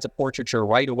you got into portraiture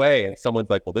right away and someone's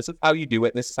like, well, this is how you do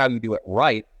it, and this is how you do it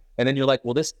right. And then you're like,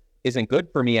 well, this isn't good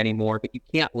for me anymore, but you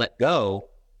can't let go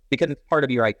because it's part of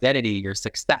your identity, your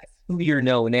success, who you're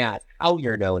known as, how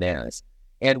you're known as.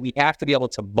 And we have to be able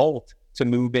to bolt to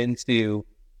move into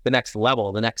the next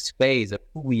level, the next phase of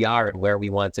who we are and where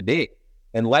we want to be.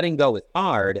 And letting go is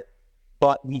hard,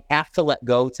 but we have to let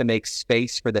go to make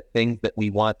space for the things that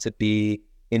we want to be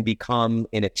and become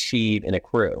and achieve and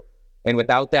accrue. And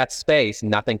without that space,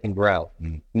 nothing can grow.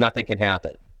 Nothing can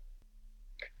happen.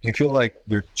 Do you feel like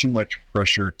there's too much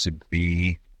pressure to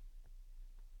be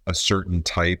a certain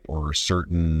type or a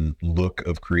certain look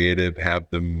of creative, have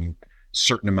them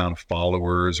certain amount of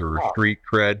followers or street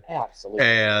cred? Absolutely.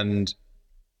 And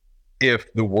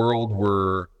if the world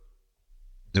were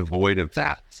devoid of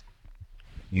that,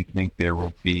 you think there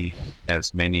will be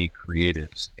as many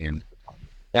creatives in?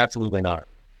 Absolutely not.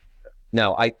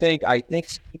 No, I think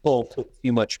people put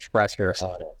too much pressure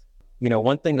on it. You know,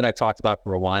 one thing that I've talked about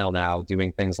for a while now,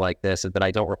 doing things like this, is that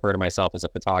I don't refer to myself as a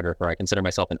photographer. I consider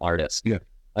myself an artist. Yeah.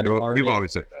 We've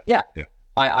always said that. Yeah.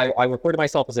 I refer to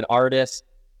myself as an artist,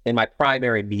 and my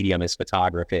primary medium is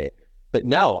photography. But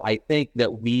no, I think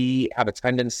that we have a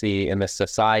tendency in this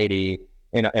society,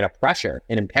 in a pressure,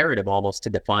 an imperative almost, to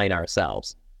define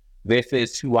ourselves. This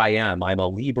is who I am. I'm a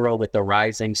Libra with the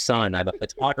rising sun. I'm a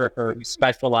photographer who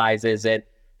specializes in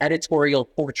editorial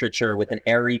portraiture with an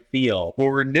airy feel. Well,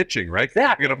 we're niching, right?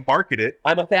 Exactly. You're going to market it.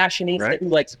 I'm a fashionista who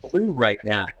likes blue right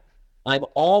now. I'm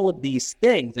all of these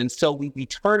things. And so we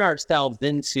turn ourselves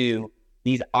into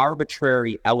these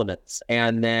arbitrary elements.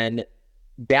 And then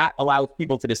that allows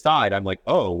people to decide. I'm like,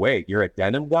 oh, wait, you're a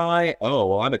denim guy? Oh,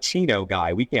 well, I'm a chino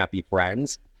guy. We can't be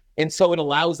friends. And so it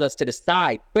allows us to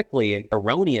decide quickly and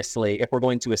erroneously if we're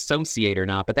going to associate or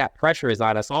not. But that pressure is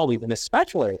on us always, and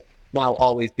especially while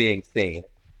always being seen.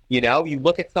 You know, you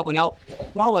look at someone else,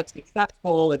 well, it's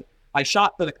successful, and I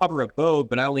shot for the cover of Vogue,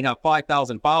 but I only have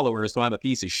 5,000 followers, so I'm a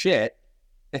piece of shit.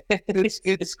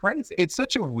 It's crazy. It's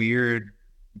such a weird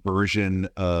version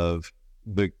of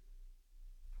the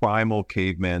primal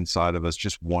caveman side of us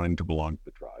just wanting to belong to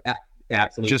the tribe.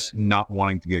 Absolutely. Just not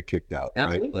wanting to get kicked out.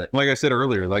 Absolutely. Right? Like I said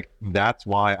earlier, like that's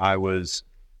why I was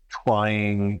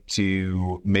trying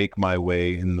to make my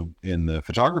way in the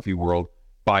photography world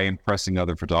by impressing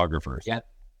other photographers. Yeah.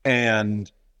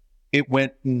 And it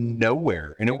went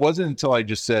nowhere. And it wasn't until I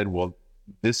just said, well,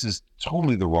 this is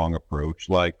totally the wrong approach.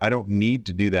 Like, I don't need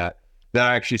to do that, that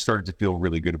I actually started to feel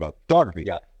really good about photography.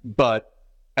 Yeah. But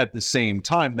at the same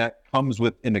time, that comes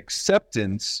with an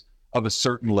acceptance of a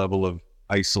certain level of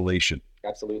isolation.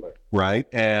 Absolutely. Right.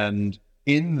 And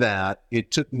in that,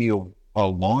 it took me a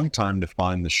long time to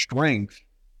find the strength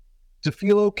to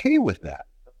feel okay with that.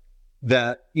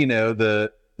 That, you know,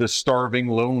 the starving,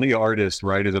 lonely artist,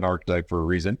 right, is an archetype for a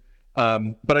reason.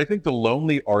 But I think the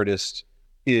lonely artist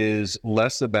is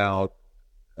less about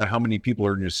how many people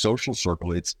are in your social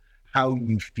circle. It's how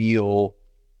you feel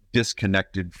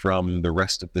disconnected from the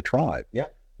rest of the tribe. Yeah.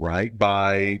 Right.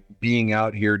 By being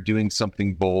out here doing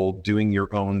something bold, doing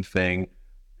your own thing.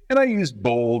 And I use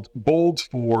bold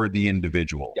for the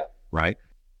individual. Yeah. Right.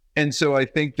 And so I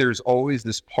think there's always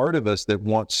this part of us that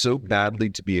wants so badly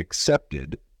to be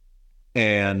accepted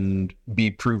and be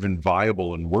proven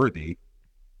viable and worthy.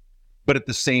 But at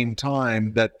the same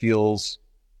time, that feels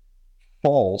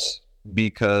false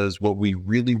because what we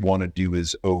really want to do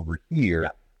is over here. Yeah.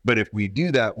 But if we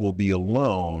do that, we'll be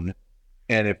alone.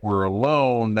 And if we're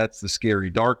alone, that's the scary,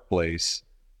 dark place.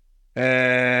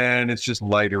 And it's just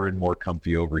lighter and more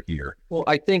comfy over here. Well,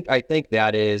 I think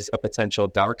that is a potential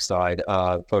dark side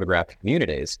of photographic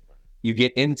communities. You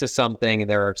get into something, and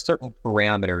there are certain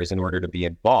parameters in order to be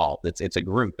involved. It's a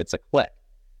group, it's a clique.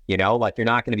 You know, like you're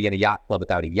not going to be in a yacht club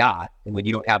without a yacht. And when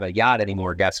you don't have a yacht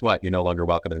anymore, guess what? You're no longer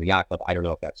welcome in the yacht club. I don't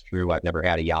know if that's true. I've never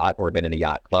had a yacht or been in a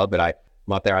yacht club, but I'm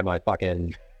out there on my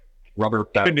fucking rubber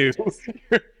Canoe.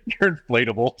 You're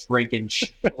inflatable. drinking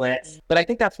shit. But I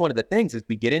think that's one of the things is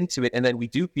we get into it and then we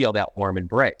do feel that warm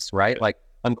embrace, right? Like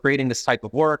I'm creating this type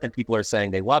of work and people are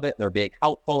saying they love it and they're being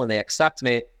helpful and they accept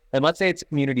me. And let's say it's a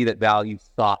community that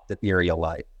values soft, ethereal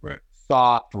light. Right.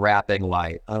 Soft, wrapping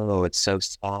light. Oh, it's so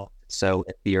soft, it's so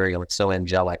ethereal, it's so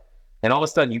angelic. And all of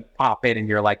a sudden you pop in and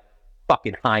you're like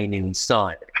fucking high noon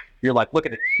sun. You're like, look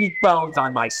at the cheekbones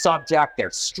on my subject. They're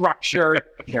structured.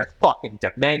 They're fucking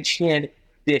dimension.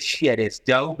 This shit is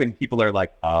dope. And people are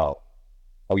like, oh,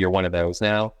 you're one of those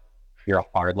now? You're a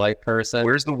hard light person?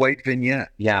 Where's the white vignette?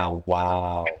 Yeah,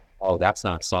 wow. Oh, that's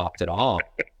not soft at all.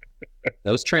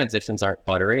 Those transitions aren't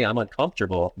buttery. I'm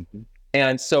uncomfortable. Mm-hmm.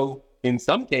 And so in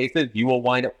some cases, you will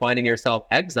wind up finding yourself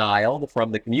exiled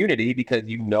from the community because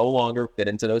you no longer fit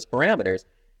into those parameters.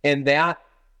 And that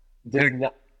does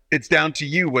not... It's down to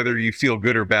you whether you feel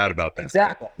good or bad about that.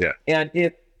 Exactly. Yeah. And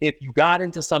if you got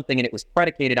into something and it was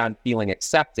predicated on feeling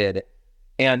accepted,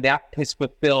 and that has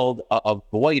fulfilled a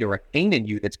void or a pain in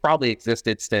you that's probably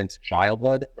existed since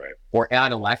childhood or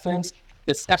adolescence,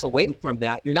 to step away from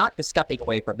that, you're not just stepping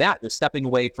away from that, you're stepping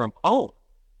away from home.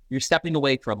 You're stepping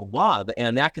away from love,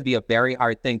 and that can be a very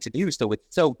hard thing to do. So it's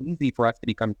so easy for us to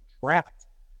become trapped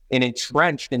and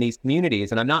entrenched in these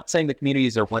communities. And I'm not saying the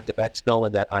communities are one-dimensional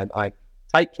and that I'm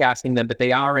typecasting them, but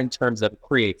they are in terms of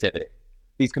creativity.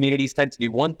 These communities tend to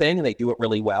do one thing and they do it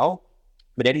really well,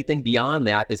 but anything beyond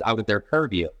that is out of their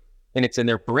purview and it's in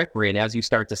their periphery. And as you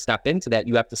start to step into that,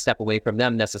 you have to step away from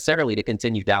them necessarily to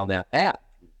continue down that path.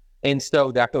 And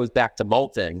so that goes back to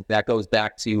molting, that goes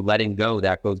back to letting go,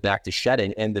 that goes back to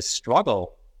shedding, and the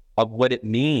struggle of what it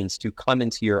means to come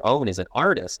into your own as an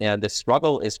artist. And the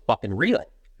struggle is fucking real.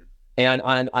 And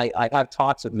I have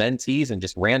talks with mentees and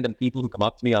just random people who come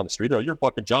up to me on the street. Oh, you're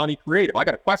fucking Jonny Creative. I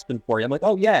got a question for you. I'm like,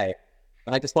 oh, yay.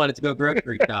 I just wanted to go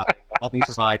grocery shopping. Help me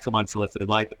provide some unsolicited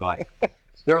life advice.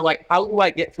 They're like, how do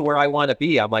I get to where I want to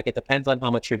be? I'm like, it depends on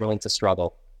how much you're willing to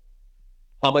struggle.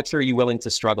 How much are you willing to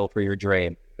struggle for your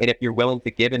dream? And if you're willing to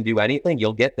give and do anything,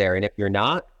 you'll get there. And if you're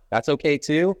not, that's okay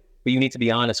too. But you need to be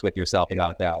honest with yourself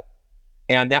about that.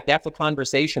 And that's a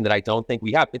conversation that I don't think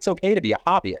we have. It's okay to be a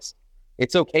hobbyist.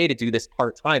 It's okay to do this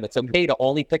part-time. It's okay to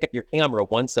only pick up your camera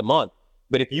once a month.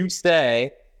 But if you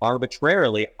say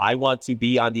arbitrarily, I want to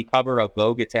be on the cover of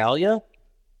Vogue Italia,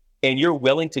 and you're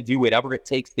willing to do whatever it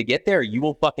takes to get there, you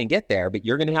will fucking get there. But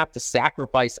you're going to have to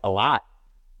sacrifice a lot.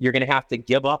 You're going to have to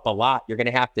give up a lot. You're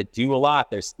going to have to do a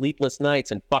lot. There's sleepless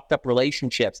nights and fucked up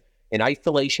relationships and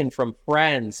isolation from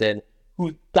friends and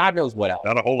who God knows what else.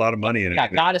 Not a whole lot of money in it. Yeah,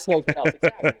 God knows what else.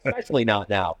 Exactly. Especially not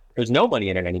now. There's no money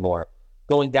in it anymore.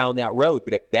 Going down that road.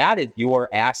 But if that is your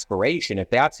aspiration, if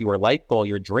that's your life goal,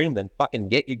 your dream, then fucking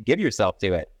give yourself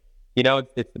to it. You know,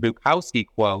 it's the Bukowski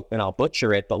quote, and I'll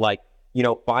butcher it, but like,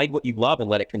 find what you love and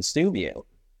let it consume you.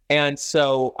 And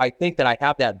so I think that I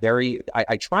have that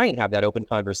I try and have that open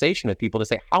conversation with people to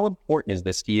say, how important is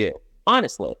this to you?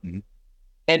 Honestly. Mm-hmm.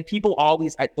 And people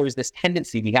always, there's this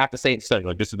tendency, we have to say,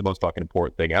 like, this is the most fucking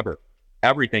important thing ever.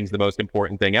 Everything's the most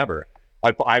important thing ever.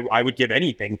 I would give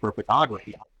anything for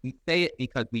photography. We say it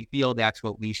because we feel that's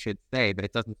what we should say, but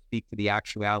it doesn't speak to the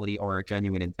actuality or our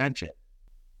genuine intention.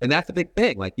 And that's a big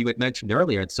thing. Like you had mentioned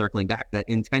earlier, and circling back, that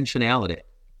intentionality.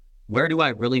 Where do I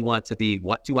really want to be?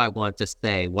 What do I want to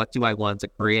say? What do I want to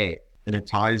create? And it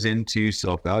ties into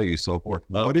self-value, self-worth.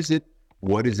 What is it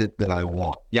that I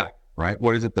want? Yeah. Right?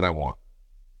 What is it that I want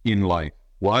in life?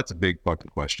 Well, that's a big fucking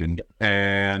question. Yeah.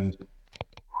 And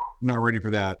I'm not ready for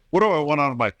that. What do I want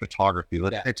out of my photography?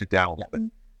 Let's pitch it down a little bit.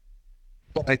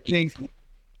 But I think,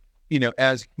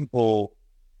 as people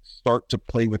start to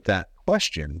play with that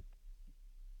question,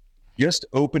 just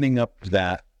opening up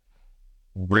that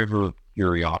river of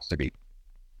curiosity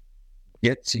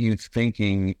gets you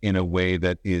thinking in a way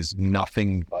that is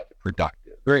nothing but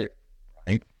productive. Right.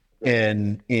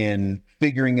 And in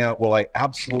figuring out, well,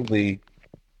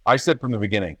 I said from the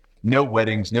beginning, no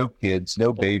weddings, no kids,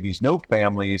 no babies, no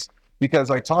families, because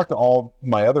I talked to all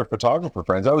my other photographer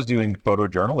friends. I was doing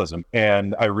photojournalism,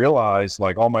 and I realized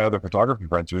like all my other photography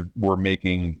friends were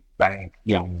making bank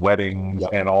and weddings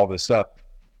and all this stuff.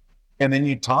 And then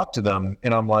you talk to them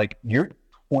and I'm like, you're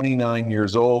 29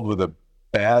 years old with a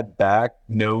bad back,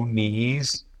 no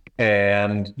knees,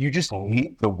 and you just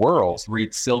hate the world.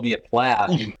 Read Sylvia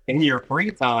Plath in your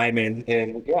free time. And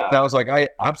And I was like, I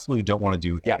absolutely don't want to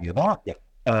do any of that. Yeah.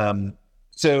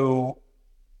 So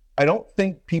I don't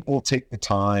think people take the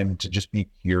time to just be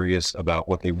curious about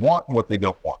what they want and what they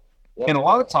don't want. Yeah. And a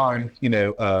lot of times,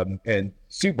 and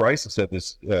Sue Bryce has said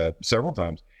this several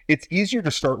times, it's easier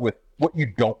to start with what you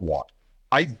don't want.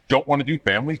 I don't want to do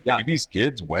families, babies,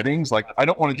 kids, weddings. Like, I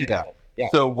don't want to do that. Yeah.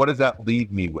 So what does that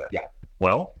leave me with? Yeah.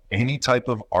 Well, any type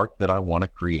of art that I want to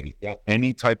create,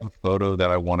 any type of photo that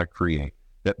I want to create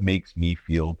that makes me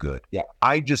feel good. Yeah.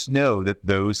 I just know that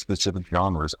those specific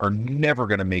genres are never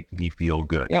going to make me feel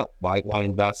good. Yeah. Why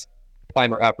invest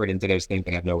time or effort into those things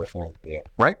that have no reform? Yeah.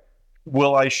 Right?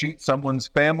 Will I shoot someone's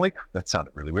family? That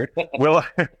sounded really weird. Will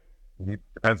I? It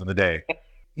depends on the day.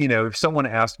 If someone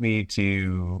asked me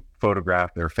to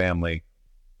photograph their family,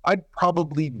 I'd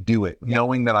probably do it,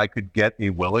 knowing that I could get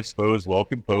a well-exposed,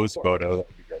 well-composed photo.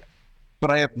 But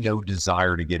I have no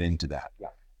desire to get into that. Yeah.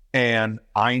 And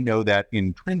I know that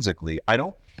intrinsically. I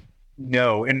don't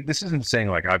know, and this isn't saying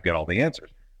like I've got all the answers,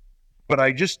 but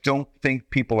I just don't think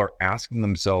people are asking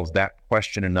themselves that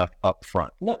question enough up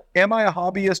front. No. Am I a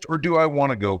hobbyist or do I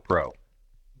want to go pro?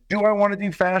 Do I want to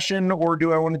do fashion or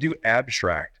do I want to do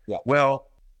abstract? Yeah. Well,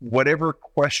 whatever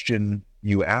question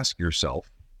you ask yourself,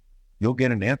 you'll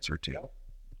get an answer to. Yep.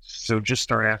 So just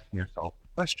start asking yourself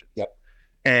questions. Yep.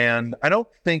 And I don't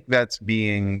think that's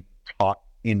being taught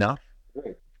enough.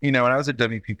 Right. When I was at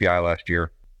WPPI last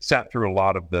year, sat through a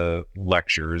lot of the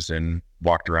lectures and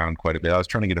walked around quite a bit. I was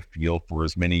trying to get a feel for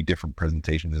as many different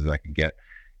presentations as I could get.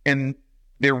 And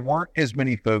there weren't as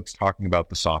many folks talking about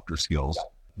the softer skills,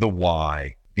 the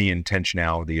why, the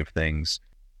intentionality of things,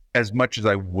 as much as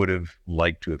I would have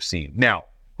liked to have seen. Now,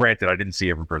 granted, I didn't see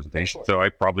every presentation, so I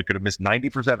probably could have missed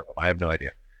 90% of them. I have no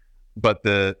idea. But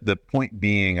the point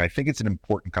being, I think it's an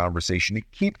important conversation to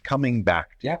keep coming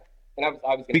back to. Yeah. And I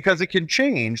was because it can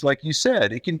change, like you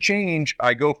said, it can change.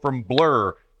 I go from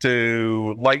blur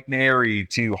to light and airy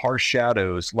to harsh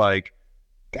shadows. Like,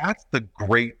 that's the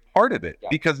great part of it. Yeah.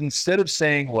 Because instead of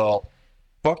saying, well,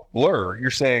 fuck blur, you're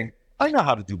saying, I know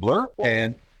how to do blur.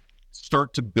 And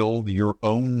start to build your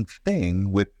own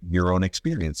thing with your own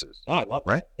experiences. Oh, I love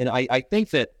right? It. And I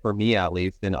think that for me, at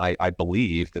least, and I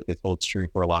believe that this holds true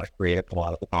for a lot of creatives, a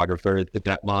lot of photographers,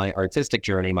 that my artistic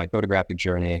journey, my photographic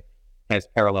journey has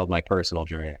paralleled my personal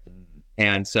journey.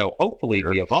 And so hopefully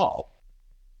we evolve.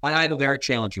 I had a very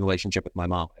challenging relationship with my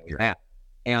mom.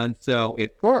 And so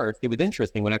at first, it was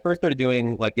interesting. When I first started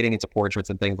getting into portraits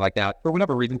and things like that, for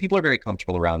whatever reason, people are very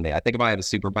comfortable around me. I think if I have a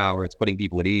superpower, it's putting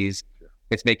people at ease.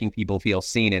 It's making people feel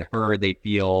seen and heard. They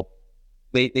feel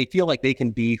like they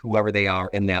can be whoever they are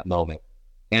in that moment.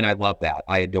 And I love that.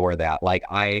 I adore that. Like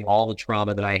all the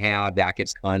trauma that I had, that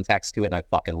gives context to it. And I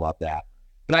fucking love that.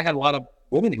 But I had a lot of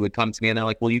women who would come to me and they're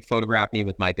like, will you photograph me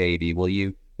with my baby? Will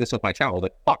you this with my child?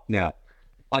 Like, fuck no.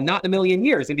 Not in a million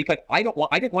years. And because I didn't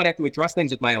want to have to address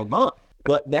things with my own mom.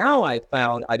 But now I've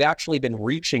found I've actually been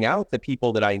reaching out to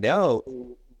people that I know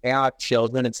who have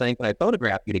children and saying, can I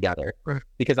photograph you together? Right.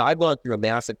 Because I've gone through a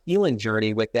massive healing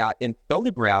journey with that, and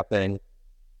photographing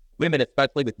women,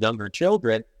 especially with younger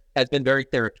children, has been very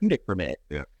therapeutic for me.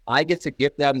 Yeah. I get to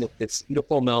give them this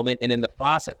beautiful moment. And in the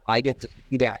process, I get to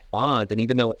see that bond. And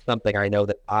even though it's something I know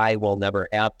that I will never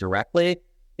have directly,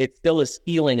 it still is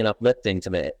healing and uplifting to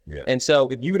me. Yeah. And so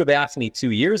if you would have asked me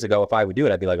 2 years ago if I would do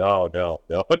it, I'd be like, oh, no.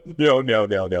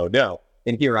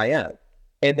 And here I am.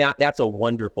 And that's a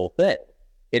wonderful thing.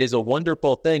 It is a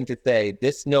wonderful thing to say,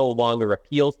 this no longer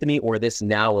appeals to me, or this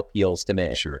now appeals to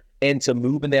me. Sure. And to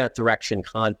move in that direction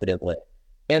confidently.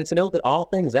 And to know that all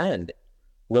things end.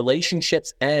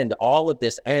 Relationships end. All of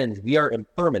this ends. We are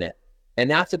impermanent. And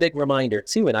that's a big reminder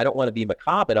too. And I don't want to be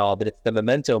macabre at all, but it's the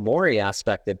memento mori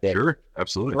aspect of it. Sure.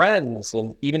 Absolutely. Friends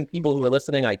and even people who are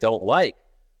listening I don't like,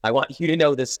 I want you to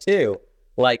know this too.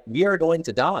 Like, we are going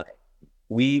to die.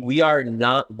 We are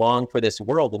not long for this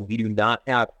world, and we do not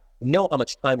know how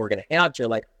much time we're going to have. You're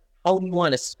like, how do you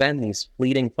want to spend these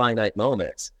fleeting finite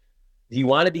moments? Do you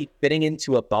want to be fitting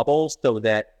into a bubble so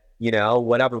that,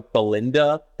 whatever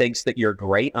Belinda thinks that you're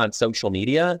great on social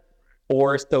media,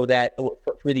 or so that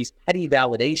for these petty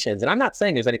validations? And I'm not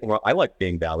saying there's anything wrong. I like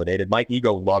being validated. My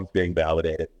ego loves being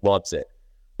validated, loves it.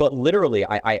 But literally,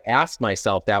 I ask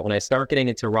myself that when I start getting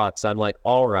into ruts, I'm like,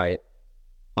 all right,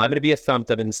 I'm going to be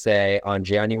assumptive and say on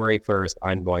January 1st,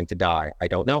 I'm going to die. I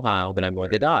don't know how, but I'm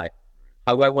going to die.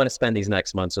 How do I want to spend these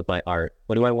next months with my art?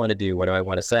 What do I want to do? What do I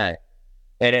want to say?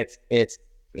 And it's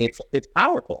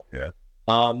powerful. Yeah.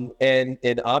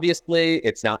 And obviously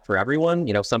it's not for everyone.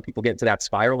 Some people get into that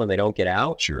spiral and they don't get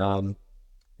out. Sure.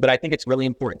 But I think it's really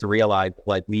important to realize,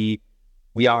 like, we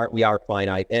are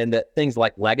finite, and that things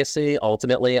like legacy,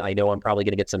 ultimately, I know I'm probably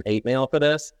going to get some hate mail for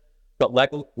this, but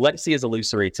legacy is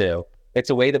illusory too. It's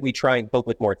a way that we try and cope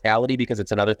with mortality because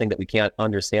it's another thing that we can't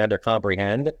understand or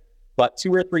comprehend. But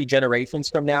 2 or 3 generations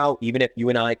from now, even if you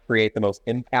and I create the most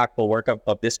impactful work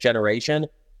of this generation,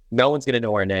 no one's going to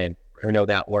know our name or know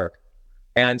that work.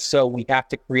 And so we have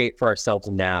to create for ourselves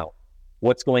now.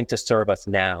 What's going to serve us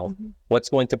now? Mm-hmm. What's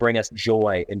going to bring us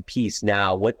joy and peace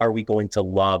now? What are we going to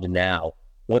love now?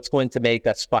 What's going to make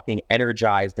us fucking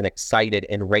energized and excited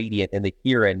and radiant in the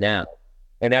here and now?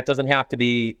 And that doesn't have to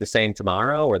be the same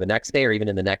tomorrow or the next day or even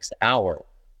in the next hour.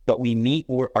 But we meet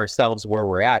ourselves where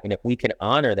we're at. And if we can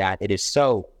honor that, it is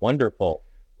so wonderful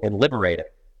and liberating.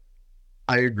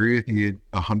 I agree with you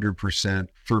 100%.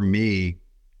 For me,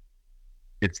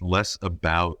 it's less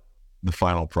about the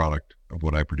final product of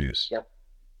what I produce. Yep.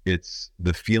 It's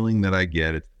the feeling that I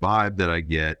get, it's the vibe that I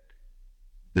get,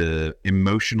 the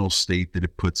emotional state that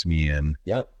it puts me in,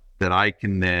 yep, that I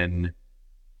can then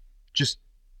just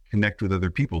connect with other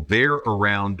people. They're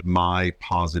around my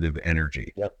positive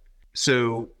energy. Yep.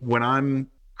 So when I'm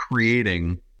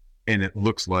creating and it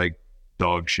looks like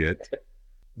dog shit,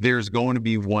 there's going to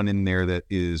be one in there that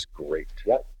is great.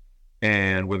 Yep.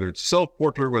 And whether it's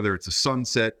self-portrait, whether it's a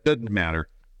sunset, doesn't matter.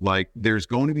 Like, there's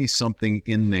going to be something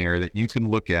in there that you can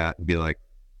look at and be like,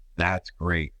 that's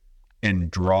great. And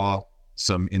draw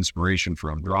some inspiration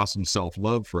from, draw some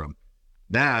self-love from.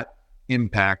 That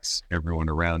impacts everyone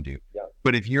around you. Yeah.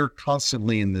 But if you're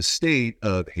constantly in the state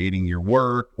of hating your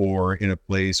work or in a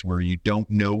place where you don't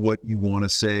know what you want to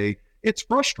say, it's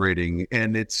frustrating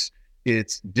and it's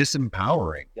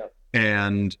disempowering. Yeah.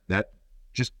 And that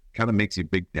just kind of makes you a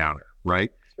big downer,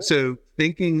 right? Sure. So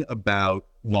thinking about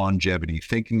longevity,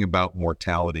 thinking about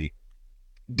mortality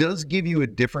does give you a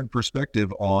different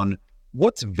perspective on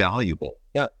what's valuable.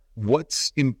 Yeah.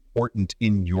 What's important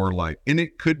in your life. And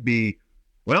it could be,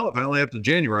 well, if I only have till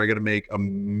January, I got to make $1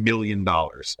 million.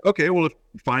 Okay, well, if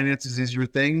finances is your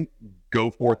thing,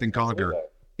 go forth and conquer.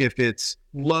 If it's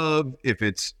love, if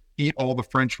it's eat all the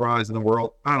French fries in the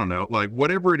world, I don't know, like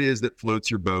whatever it is that floats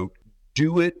your boat,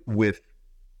 do it with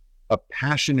a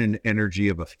passion and energy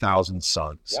of 1,000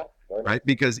 suns, right?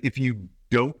 Because if you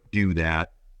don't do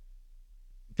that,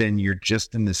 then you're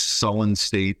just in this sullen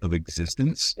state of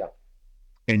existence. Yeah.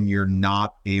 And you're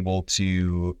not able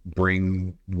to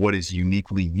bring what is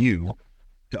uniquely you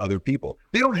to other people.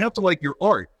 They don't have to like your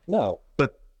art. No.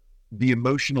 But the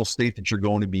emotional state that you're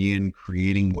going to be in,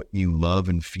 creating what you love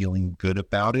and feeling good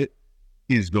about it,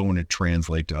 is going to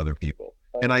translate to other people.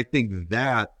 And I think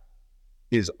that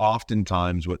is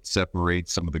oftentimes what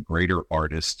separates some of the greater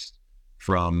artists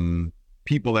from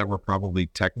people that were probably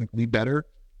technically better,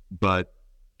 but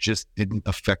just didn't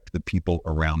affect the people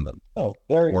around them. Oh,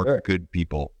 very good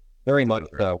people. Very much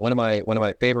so. One of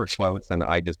my favorite quotes, and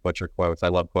I just butcher quotes. I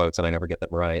love quotes, and I never get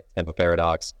them right. Kind of a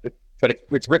paradox. But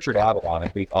it's Richard Avalon.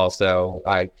 He's also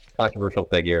a controversial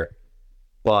figure.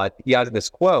 But he has this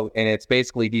quote, and it's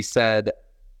basically, he said,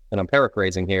 and I'm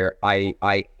paraphrasing here,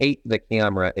 I hate the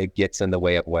camera. It gets in the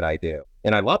way of what I do.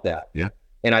 And I love that. Yeah.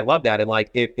 And I love that. And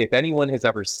like, if anyone has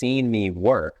ever seen me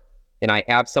work, and I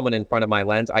have someone in front of my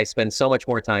lens, I spend so much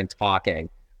more time talking.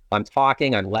 I'm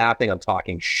talking, I'm laughing, I'm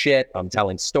talking shit, I'm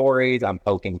telling stories, I'm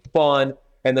poking fun.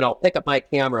 And then I'll pick up my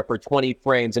camera for 20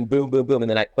 frames and boom, boom, boom. And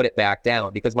then I put it back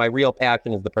down because my real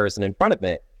passion is the person in front of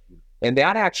me. And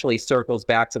that actually circles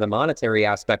back to the monetary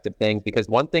aspect of things, because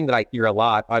one thing that I hear a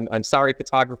lot, I'm sorry,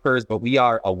 photographers, but we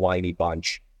are a whiny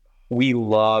bunch. We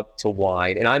love to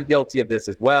whine. And I'm guilty of this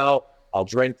as well. I'll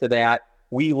drink to that.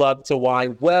 We love to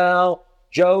whine. Well,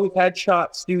 Joe's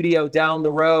headshot studio down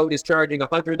the road is charging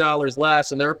 $100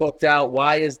 less and they're booked out.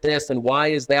 Why is this and why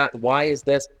is that? Why is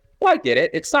this? Well, I get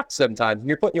it. It sucks sometimes.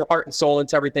 You're putting your heart and soul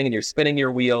into everything and you're spinning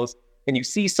your wheels and you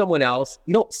see someone else.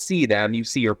 You don't see them. You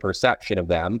see your perception of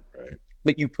them. Right.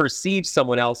 But you perceive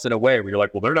someone else in a way where you're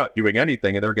like, well, they're not doing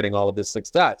anything and they're getting all of this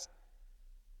success.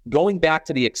 Going back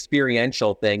to the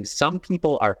experiential thing, some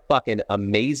people are fucking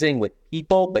amazing with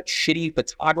people, but shitty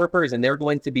photographers, and they're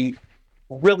going to be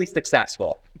really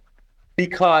successful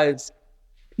because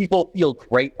people feel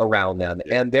great around them.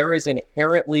 And there is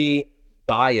inherently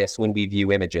bias when we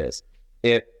view images.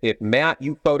 If Matt,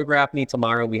 you photograph me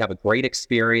tomorrow, we have a great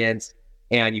experience,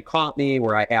 and you caught me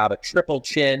where I have a triple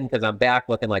chin because I'm back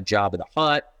looking like Jabba the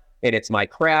Hutt, and it's my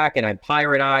crack, and I'm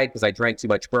pirate-eyed because I drank too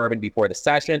much bourbon before the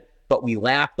session, but we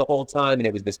laughed the whole time, and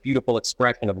it was this beautiful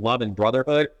expression of love and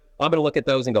brotherhood. I'm going to look at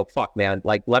those and go, fuck, man,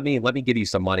 like, let me give you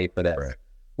some money for this.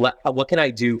 Right. What can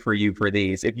I do for you for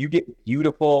these? If you get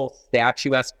beautiful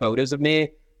statuesque photos of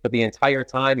me, but the entire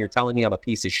time you're telling me I'm a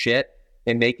piece of shit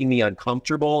and making me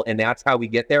uncomfortable, and that's how we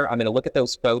get there, I'm going to look at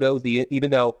those photos, even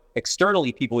though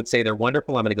externally people would say they're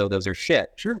wonderful, I'm going to go, those are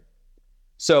shit. Sure.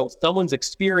 So someone's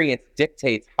experience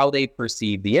dictates how they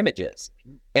perceive the images.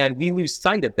 And we lose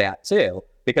sight of that too,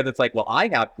 because it's like, well, I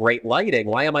have great lighting.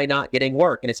 Why am I not getting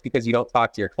work? And it's because you don't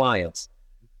talk to your clients.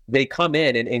 They come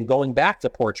in and going back to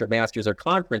Portrait Masters or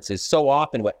conferences, so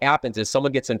often what happens is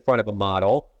someone gets in front of a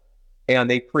model and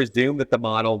they presume that the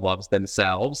model loves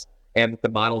themselves and that the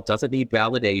model doesn't need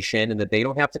validation and that they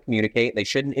don't have to communicate. They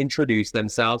shouldn't introduce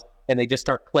themselves, and they just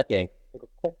start clicking.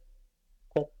 Click,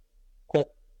 click, click.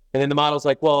 And then the model's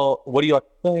like, well, what do you like?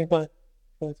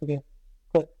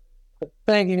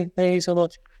 Thank you so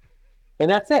much. And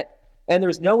that's it. And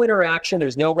there's no interaction.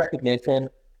 There's no recognition.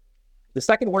 The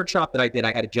second workshop that I did,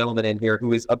 I had a gentleman in here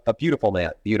who is a beautiful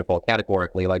man, beautiful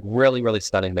categorically, like really, really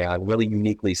stunning man, really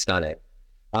uniquely stunning.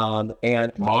 And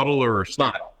model or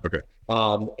model. Okay.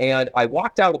 And I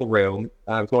walked out of the room.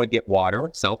 I was going to get water,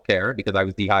 self-care, because I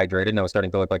was dehydrated and I was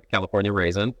starting to look like a California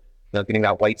raisin. And I was getting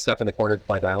that white stuff in the corner of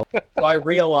my mouth. So I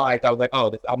realized, I was like,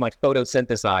 oh, I'm like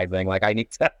photosynthesizing. Like I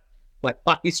need to, my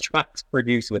body's trying to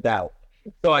produce without.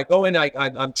 So I go in,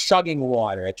 I'm chugging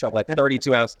water. I chug like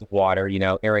 32 ounces of water,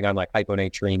 erring on like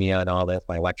hyponatremia and all this.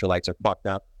 My electrolytes are fucked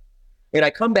up. And I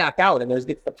come back out, and it's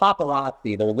the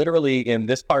paparazzi. They're literally in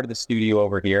this part of the studio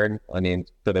over here. And I mean,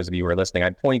 for those of you who are listening,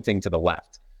 I'm pointing to the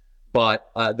left. But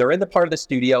they're in the part of the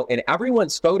studio, and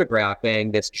everyone's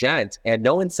photographing this gent, and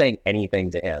no one's saying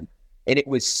anything to him. And it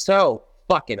was so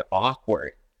fucking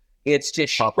awkward. It's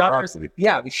just shutters.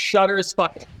 Yeah, shutters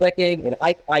fucking clicking, and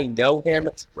I know him.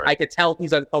 Right. I could tell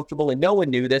he's uncomfortable, and no one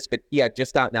knew this, but he had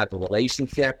just gotten out of a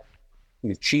relationship. He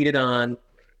was cheated on.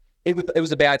 It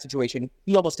was a bad situation.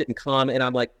 He almost didn't come, and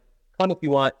I'm like, come if you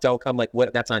want, don't come. Like,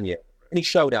 what? That's on you. And he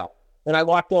showed up, and I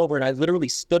walked over, and I literally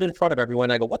stood in front of everyone.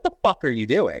 And I go, what the fuck are you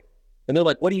doing? And they're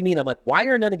like, what do you mean? I'm like, why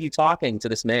are none of you talking to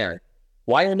this man?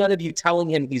 Why are none of you telling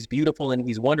him he's beautiful and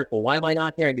he's wonderful? Why am I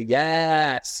not hearing the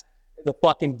yes? The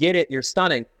fucking get it, you're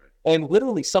stunning. And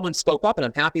literally someone spoke up, and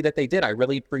I'm happy that they did. I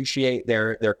really appreciate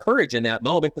their courage in that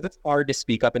moment, because it's hard to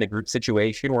speak up in a group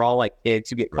situation. We're all like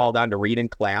kids who get called on to read in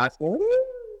class.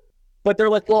 But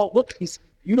they're like, well, look, he's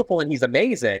beautiful and he's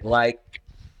amazing. Like,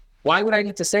 why would I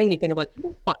need to say anything? I'm like, you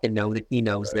don't fucking know that he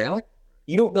knows that.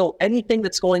 You don't know anything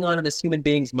that's going on in this human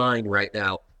being's mind right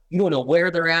now. You don't know where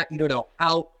they're at. You don't know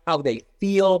how they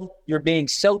feel. You're being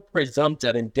so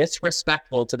presumptive and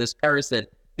disrespectful to this person.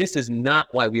 This is not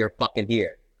why we are fucking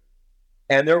here.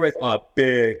 And there was a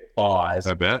big pause.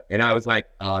 I bet. And I was like,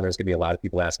 oh, there's going to be a lot of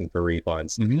people asking for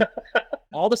refunds. Mm-hmm.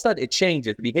 All of a sudden, it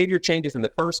changes. The behavior changes in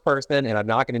the first person, and I'm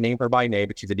not going to name her by name,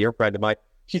 but she's a dear friend of mine.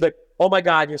 She's like, oh my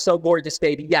God, you're so gorgeous,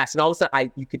 baby. Yes. And all of a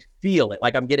sudden, you could feel it.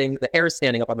 Like I'm getting the hair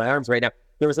standing up on my arms right now.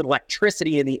 There was an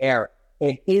electricity in the air,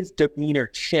 and his demeanor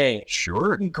changed.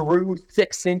 Sure. He grew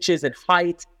 6 inches in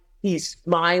height. He's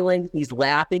smiling. He's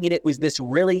laughing. And it was this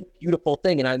really beautiful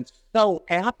thing. And I'm so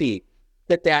happy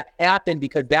that happened,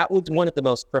 because that was one of the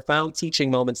most profound teaching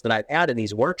moments that I've had in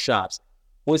these workshops,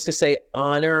 was to say,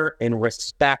 honor and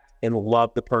respect and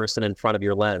love the person in front of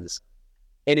your lens.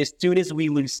 And as soon as we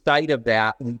lose sight of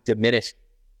that, we diminish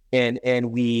and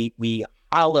we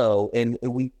hollow, and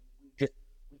we just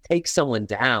take someone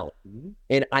down.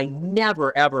 And I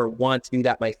never, ever want to do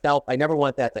that myself. I never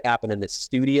want that to happen in the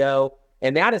studio.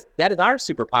 And that is our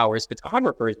superpower as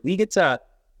photographers. We get to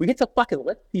fucking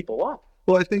lift people up.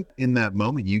 Well, I think in that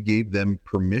moment, you gave them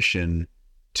permission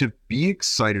to be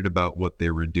excited about what they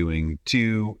were doing,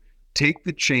 to take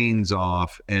the chains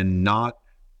off and not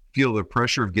feel the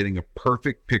pressure of getting a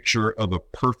perfect picture of a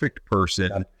perfect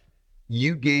person. Yeah.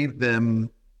 You gave them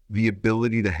the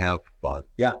ability to have fun.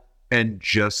 Yeah. And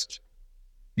just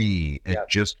be and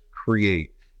just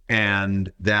create.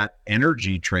 And that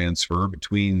energy transfer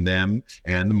between them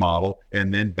and the model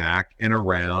and then back and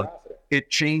around, it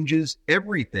changes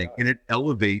everything and it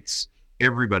elevates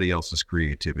everybody else's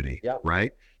creativity,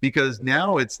 right? Because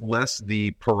now it's less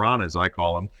the piranhas, I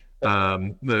call them.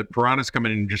 The piranhas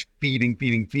coming in and just feeding,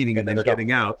 and then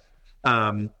getting out.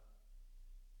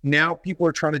 Now people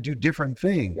are trying to do different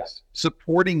things,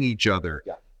 supporting each other.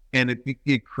 And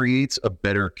it creates a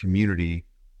better community,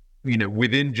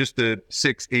 within just the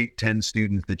 6, 8, 10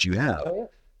 students that you have.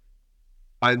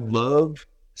 I love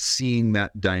seeing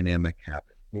that dynamic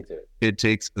happen. Me too. It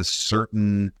takes a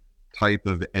certain type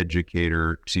of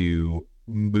educator to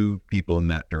move people in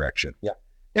that direction. Yeah.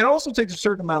 And it also takes a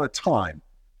certain amount of time.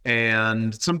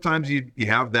 And sometimes you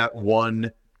have that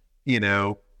one,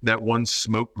 that one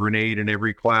smoke grenade in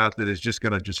every class that is just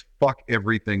going to just fuck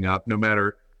everything up, no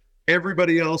matter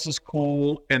everybody else is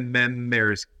cool. And then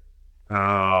there's,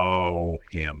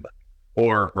 him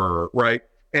or her, right?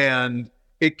 And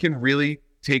it can really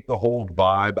take the whole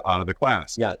vibe out of the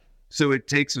class. Yeah. So it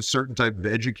takes a certain type of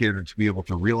educator to be able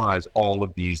to realize all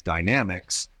of these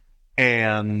dynamics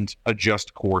and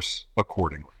adjust course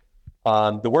accordingly.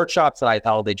 The workshops that I've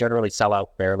held, they generally sell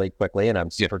out fairly quickly, and I'm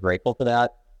super grateful for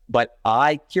that. But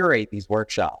I curate these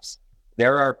workshops.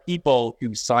 There are people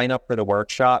who sign up for the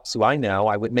workshops who I know,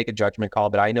 I wouldn't make a judgment call,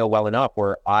 but I know well enough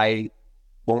where I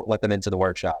won't let them into the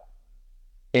workshop.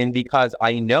 And because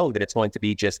I know that it's going to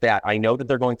be just that. I know that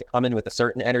they're going to come in with a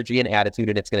certain energy and attitude,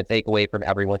 and it's going to take away from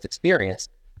everyone's experience.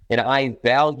 And I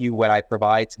value what I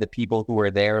provide to the people who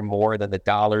are there more than the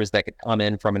dollars that could come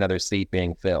in from another seat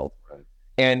being filled. Right.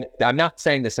 And I'm not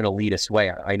saying this in an elitist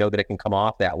way. I know that it can come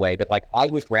off that way, but like I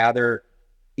would rather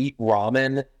eat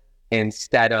ramen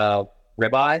instead of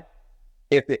ribeye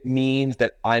if it means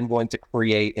that I'm going to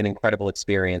create an incredible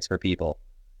experience for people.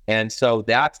 And so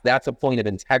that's a point of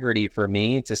integrity for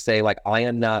me to say, like, I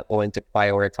am not going to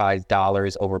prioritize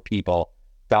dollars over people,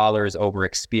 dollars over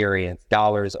experience,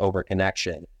 dollars over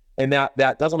connection. And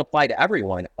that doesn't apply to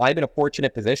everyone. I'm in a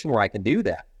fortunate position where I can do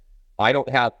that. I don't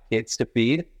have kids to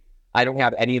feed. I don't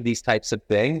have any of these types of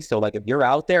things. So like if you're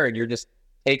out there and you're just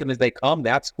take them as they come,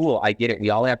 that's cool. I get it. We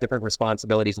all have different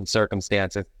responsibilities and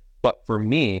circumstances. But for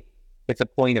me, it's a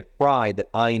point of pride that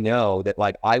I know that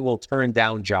like I will turn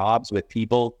down jobs with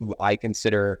people who I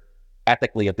consider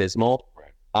ethically abysmal.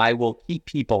 Right. I will keep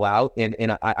people out. And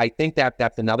I think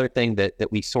that's another thing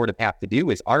that we sort of have to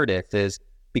do as artists is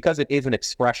because it is an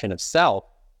expression of self,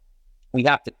 we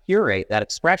have to curate that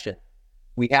expression.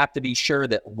 We have to be sure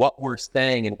that what we're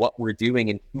saying and what we're doing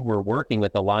and who we're working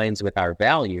with aligns with our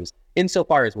values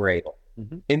insofar as we're able.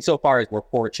 Mm-hmm. Insofar as we're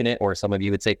fortunate, or some of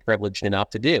you would say privileged enough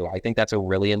to do. I think that's a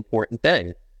really important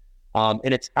thing. And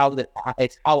it's how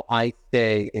I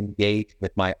stay engaged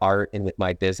with my art and with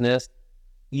my business,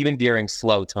 even during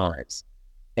slow times.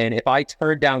 And if I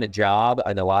turn down a job,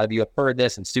 and a lot of you have heard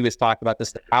this, and Stu has talked about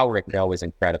this, the power it know is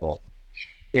incredible.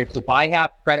 If I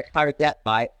have credit card debt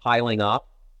piling up,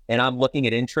 and I'm looking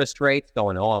at interest rates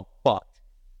going, oh, I'm fucked.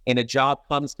 And a job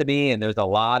comes to me and there's a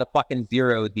lot of fucking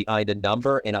zeros behind a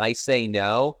number and I say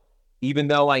no, even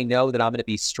though I know that I'm going to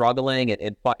be struggling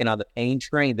and fucking on the pain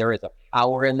train, there is a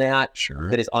power in that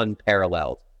that is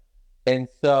unparalleled. And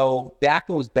so that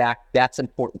goes back, that's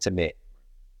important to me.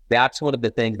 That's one of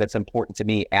the things that's important to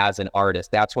me as an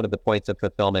artist. That's one of the points of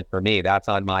fulfillment for me. That's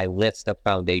on my list of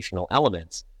foundational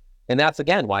elements. And that's,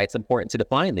 again, why it's important to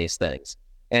define these things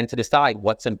and to decide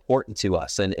what's important to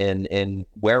us and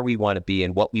where we want to be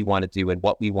and what we want to do and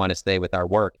what we want to say with our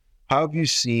work. How have you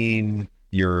seen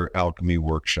your alchemy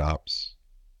workshops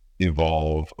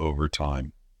evolve over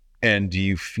time? And do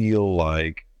you feel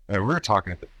like, we were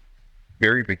talking at the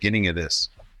very beginning of this,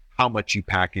 how much you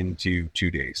pack into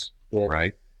 2 days,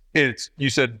 right? You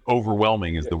said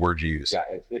overwhelming is the word you use.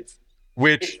 Yeah,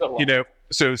 which,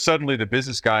 so suddenly the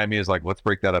business guy in me is like, let's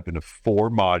break that up into 4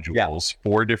 modules,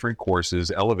 4 different courses,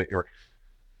 elevator.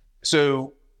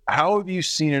 So how have you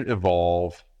seen it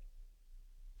evolve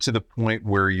to the point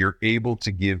where you're able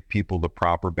to give people the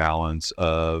proper balance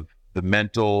of the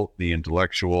mental, the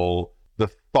intellectual, the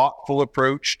thoughtful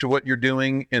approach to what you're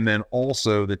doing, and then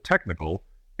also the technical,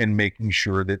 and making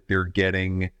sure that they're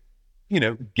getting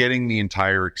getting the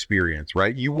entire experience,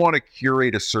 right? You want to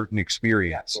curate a certain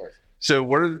experience. So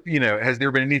what are, has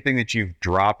there been anything that you've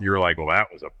dropped? You're like, well, that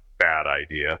was a bad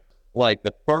idea. Like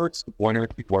the first one or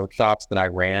two workshops that I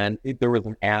ran, there was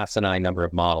an asinine number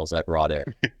of models I brought in.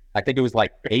 I think it was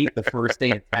like 8 the first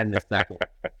day and 10 the second.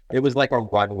 It was like a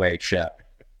runway show.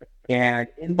 And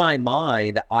in my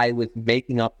mind, I was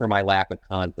making up for my lack of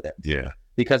confidence. Yeah.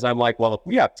 Because I'm like, well, if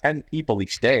we have 10 people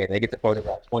each day and they get to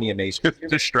photograph 20 amazing,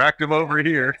 distract them over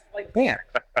here. Like, man,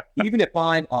 even if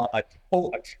I'm a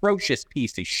atrocious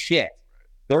piece of shit,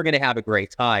 they're going to have a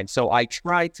great time. So I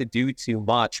tried to do too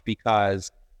much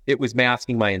because it was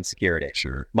masking my insecurity,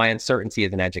 my uncertainty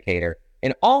as an educator.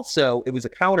 And also, it was a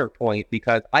counterpoint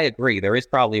because I agree, there is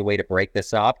probably a way to break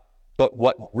this up. But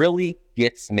what really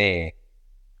gets me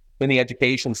in the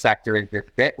education sector is this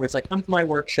bit where it's like, come to my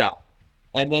workshop.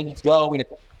 And then you go and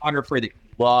it's a photographer that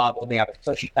you love and they have a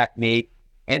special technique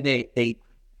and they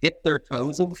dip their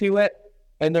toes into it.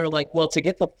 And they're like, well, to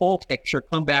get the full picture,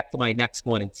 come back to my next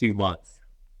one in 2 months.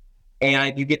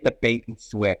 And you get the bait and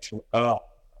switch.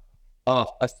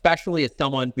 Especially as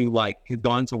someone who had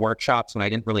gone to workshops when I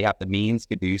didn't really have the means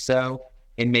to do so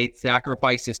and made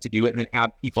sacrifices to do it and then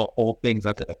have people hold things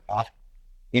up to the top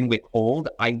and withhold.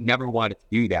 I never wanted to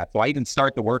do that. So I even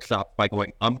start the workshop by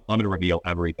going, I'm going to reveal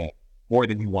everything more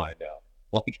than you want to know.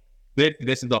 Like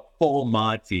this is a full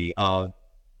Monty of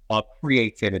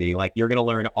creativity. Like you're going to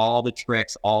learn all the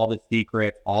tricks, all the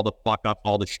secrets, all the fuck ups,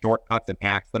 all the shortcuts and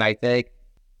hacks that I take.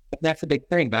 That's a big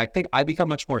thing, but I think I become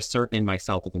much more certain in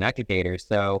myself as an educator.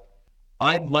 So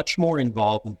I'm much more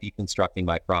involved in deconstructing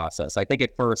my process. I think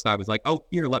at first I was like, oh,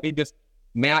 here, let me just,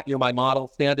 Matt, you're my model,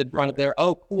 stand in front of there.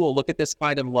 Oh, cool. Look at this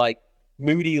kind of like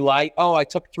moody light. Oh, I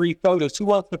took 3 photos. Who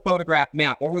wants to photograph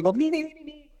Matt? Or we go,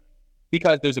 me.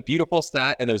 Because there's a beautiful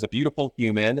set and there's a beautiful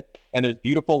human and there's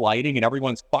beautiful lighting and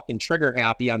everyone's fucking trigger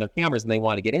happy on their cameras and they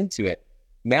want to get into it.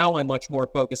 Now I'm much more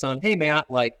focused on, hey,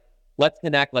 Matt, like, let's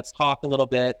connect. Let's talk a little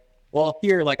bit. Well,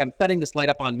 here, like I'm setting this light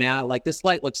up on Matt. Like this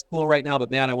light looks cool right now,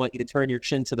 but Matt, I want you to turn your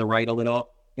chin to the right a little.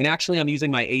 And actually, I'm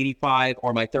using my 85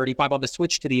 or my 35. I'm going to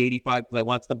switch to the 85 because I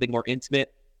want something more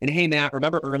intimate. And hey, Matt,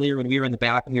 remember earlier when we were in the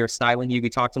back and we were styling you, we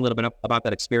talked a little bit about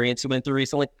that experience you went through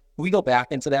recently. Can we go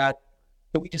back into that?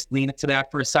 Can we just lean into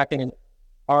that for a second? And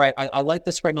all right, I like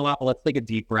this frame a lot, but let's take a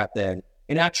deep breath in.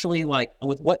 And actually, like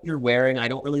with what you're wearing, I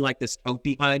don't really like this coat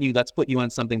behind you. Let's put you on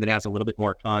something that has a little bit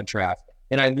more contrast.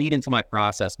 And I lead into my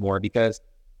process more because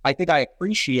I think I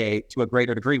appreciate to a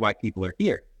greater degree why people are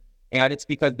here. And it's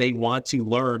because they want to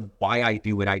learn why I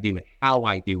do what I do and how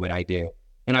I do what I do.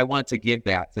 And I want to give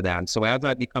that to them. So as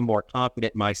I become more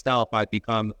confident in myself, I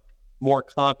become more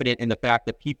confident in the fact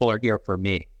that people are here for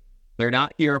me. They're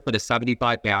not here for the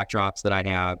 75 backdrops that I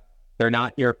have. They're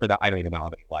not here for I don't even know how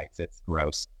many lights. It's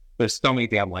gross. There's so many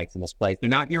damn lights in this place. They're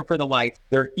not here for the lights.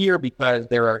 They're here because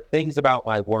there are things about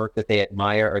my work that they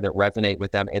admire or that resonate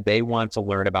with them, and they want to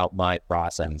learn about my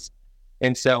process.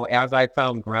 And so as I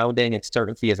found grounding and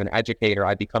certainty as an educator,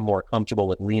 I become more comfortable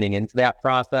with leaning into that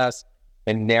process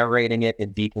and narrating it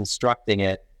and deconstructing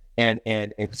it and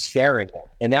sharing it.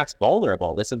 And that's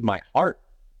vulnerable. This is my heart.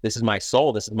 This is my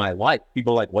soul. This is my life.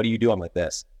 People are like, what do you do? I'm like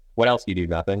this. What else do you do?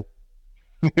 Nothing.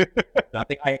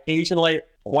 Nothing. I occasionally,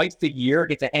 twice a year,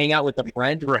 get to hang out with a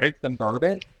friend, drink some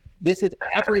bourbon. This is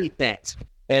everything.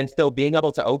 And so being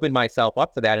able to open myself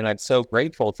up to that, and I'm so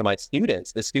grateful to my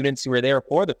students, the students who were there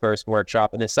for the first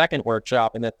workshop and the second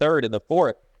workshop and the third and the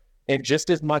fourth. And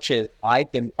just as much as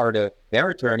I've been part of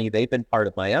their journey, they've been part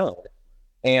of my own.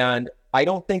 And I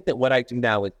don't think that what I do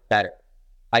now is better.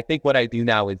 I think what I do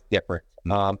now is different.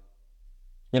 And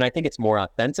I think it's more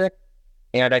authentic.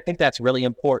 And I think that's really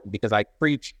important because I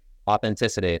preach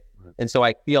authenticity. And so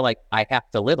I feel like I have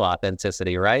to live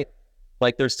authenticity, right?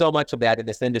 Like there's so much of that in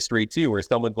this industry too, where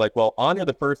someone's like, well, honor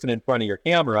the person in front of your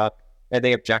camera, and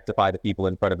they objectify the people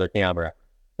in front of their camera.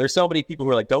 There's so many people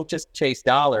who are like, don't just chase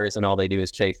dollars, and all they do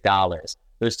is chase dollars.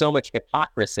 There's so much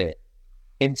hypocrisy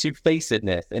and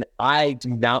two-facedness, and I do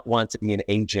not want to be an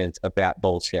agent of that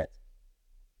bullshit.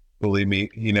 Believe me,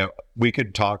 we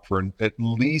could talk for at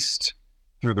least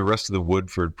through the rest of the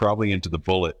Woodford, probably into the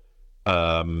Bullet,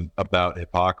 about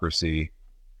hypocrisy,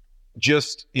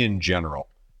 just in general.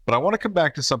 But I want to come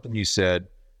back to something you said,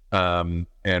 and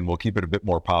we'll keep it a bit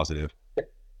more positive.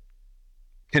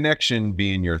 Connection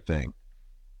being your thing.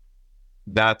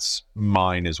 That's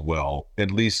mine as well.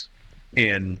 At least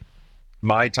in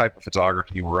my type of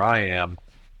photography where I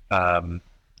am,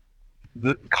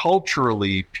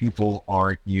 culturally, people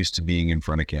aren't used to being in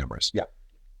front of cameras. Yeah.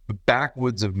 The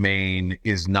backwoods of Maine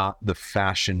is not the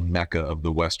fashion mecca of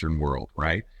the Western world,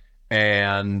 right?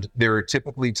 And there are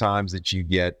typically times that you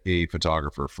get a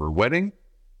photographer for a wedding,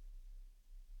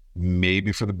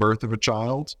 maybe for the birth of a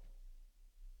child.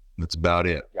 That's about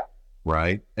it. Yeah.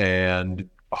 Right. And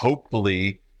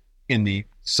hopefully in the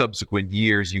subsequent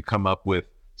years, you come up with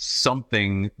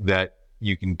something that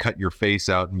you can cut your face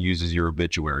out and use as your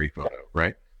obituary photo.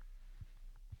 Right.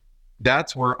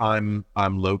 That's where I'm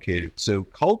located. So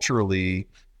culturally,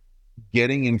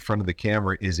 getting in front of the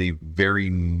camera is a very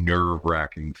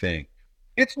nerve-wracking thing.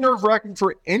 It's nerve-wracking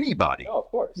for anybody, Oh, of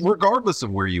course. regardless of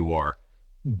where you are.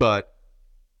 But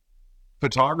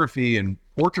photography and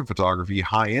portrait photography,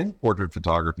 high-end portrait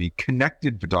photography,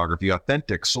 connected photography,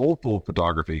 authentic, soulful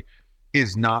photography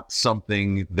is not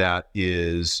something that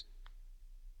is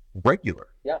regular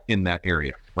in that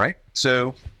area, right?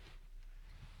 So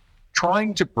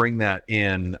trying to bring that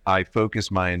in, I focus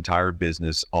my entire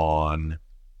business on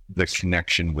the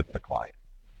connection with the client,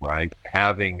 right?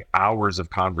 Having hours of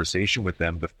conversation with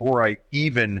them before I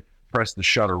even press the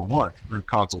shutter once, through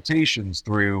consultations,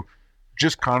 through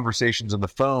just conversations on the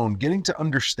phone, getting to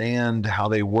understand how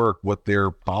they work, what their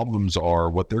problems are,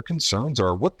 what their concerns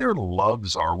are, what their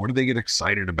loves are, what do they get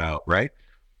excited about, right?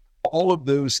 All of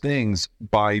those things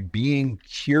by being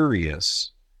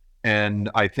curious. And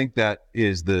I think that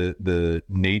is the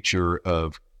nature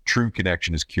of true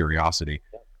connection, is curiosity.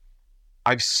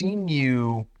 I've seen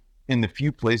you in the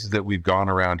few places that we've gone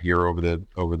around here over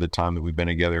the time that we've been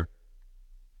together.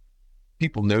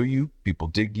 People know you, people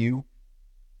dig you.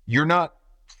 You're not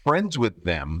friends with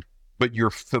them, but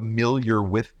you're familiar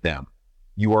with them.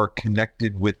 You are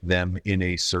connected with them in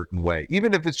a certain way.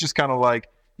 Even if it's just kind of like,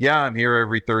 yeah, I'm here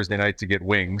every Thursday night to get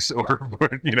wings or,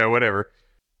 whatever.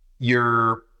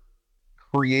 You're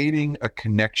creating a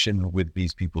connection with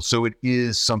these people. So it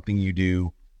is something you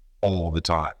do all the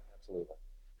time. Absolutely.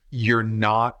 You're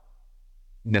not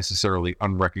necessarily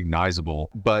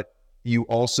unrecognizable, but you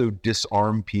also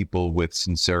disarm people with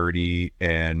sincerity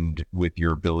and with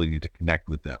your ability to connect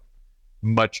with them.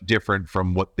 Much different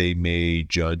from what they may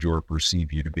judge or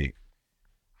perceive you to be.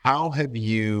 How have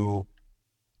you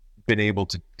been able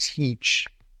to teach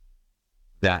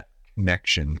that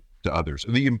connection to others,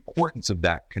 or the importance of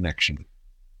that connection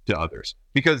to others?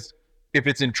 Because if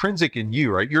it's intrinsic in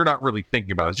you, right, you're not really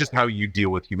thinking about it. It's just how you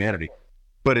deal with humanity.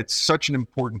 But it's such an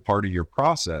important part of your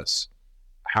process.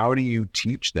 How do you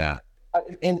teach that?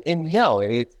 And no,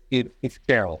 it's a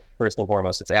challenge. First and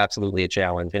foremost, it's absolutely a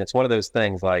challenge. And it's one of those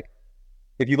things, like,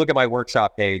 if you look at my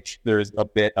workshop page, there's a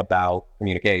bit about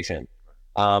communication.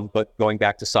 But going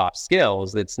back to soft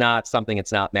skills, it's not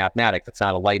mathematics. It's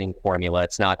not a lighting formula.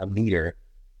 It's not a meter.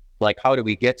 Like, how do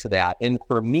we get to that? And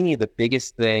for me, the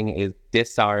biggest thing is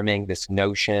disarming this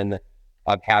notion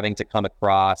of having to come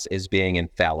across as being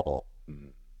infallible.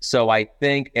 So I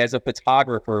think as a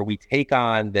photographer, we take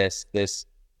on this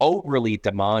overly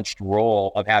demonched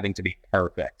role of having to be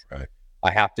perfect. Right. I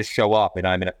have to show up and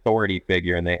I'm an authority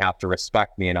figure and they have to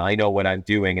respect me and I know what I'm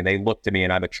doing and they look to me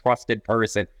and I'm a trusted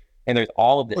person. And there's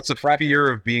all of this. What's a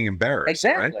fear of being embarrassed?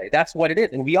 Exactly. Right? That's what it is.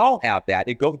 And we all have that.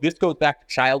 This goes back to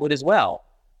childhood as well.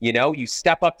 You know, you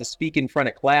step up to speak in front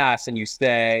of class and you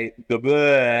say,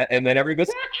 "Blah," and then everybody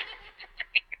goes,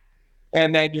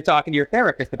 and then you're talking to your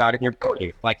therapist about it and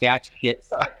you're like, that shit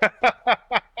sucks.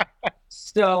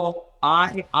 So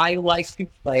I like to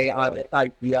play on this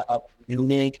idea of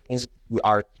unique is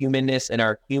our humanness, and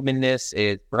our humanness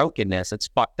is brokenness. It's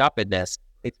fucked upness.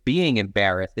 It's being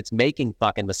embarrassed. It's making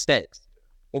fucking mistakes.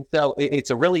 And so it's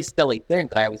a really silly thing.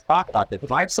 I always talk about this.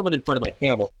 If I have someone in front of my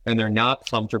camera and they're not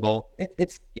comfortable,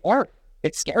 it's scary.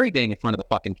 It's scary being in front of the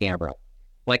fucking camera.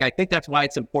 Like, I think that's why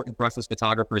it's important for us as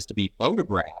photographers to be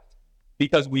photographed,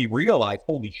 because we realize,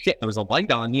 holy shit, there was a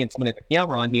light on me and someone had a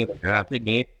camera on me and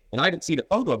me, and I haven't seen a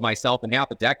photo of myself in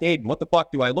half a decade. And what the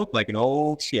fuck do I look like? And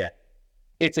oh shit.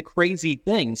 It's a crazy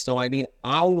thing. So, I mean,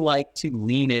 I like to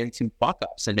lean into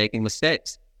fuck-ups and making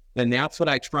mistakes. And that's what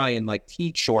I try and like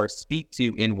teach or speak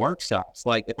to in workshops.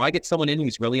 Like, if I get someone in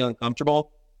who's really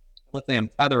uncomfortable, let's say I'm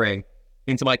tethering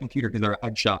into my computer because they're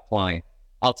a headshot client,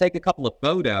 I'll take a couple of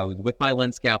photos with my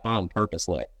lens cap on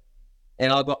purposely.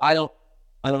 And I'll go, I don't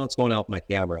know what's going on with my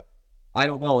camera. I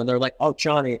don't know. And they're like, oh,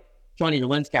 Jonny, your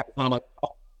lens cap is on. I'm like,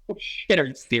 oh shit, are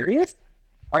you serious?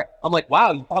 All right. I'm like,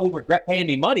 wow, you probably regret paying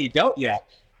me money, don't you?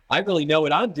 I really know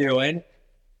what I'm doing.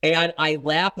 And I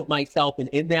laugh at myself, and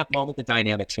in that moment, the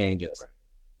dynamic changes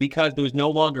because there's no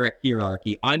longer a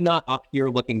hierarchy. I'm not up here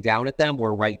looking down at them.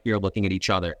 We're right here looking at each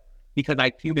other because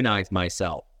I humanize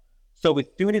myself. So as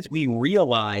soon as we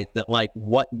realize that, like,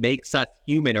 what makes us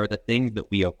human are the things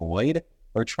that we avoid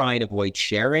or try and avoid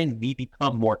sharing, we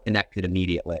become more connected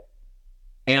immediately.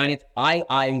 And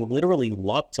I literally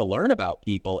love to learn about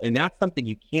people, and that's something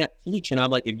you can't teach. And I'm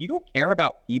like, if you don't care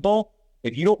about people,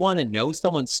 If you don't want to know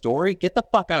someone's story, get the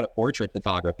fuck out of portrait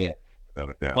photography.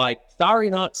 Yeah. Like, sorry,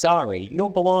 not sorry. You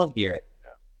don't belong here.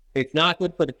 It's not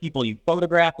good for the people you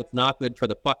photograph. It's not good for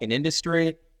the fucking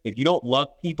industry. If you don't love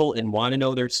people and want to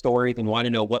know their stories and want to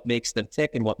know what makes them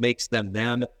tick and what makes them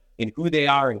them and who they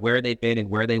are and where they've been and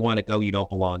where they want to go, you don't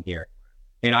belong here.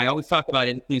 And I always talk about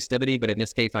inclusivity, but in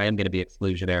this case, I am going to be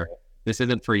exclusionary. This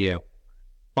isn't for you.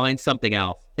 Find something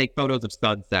else. Take photos of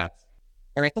sunsets.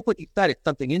 And I think what you said is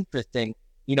something interesting.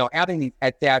 You know, having these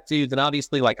head tattoos, and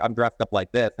obviously, like, I'm dressed up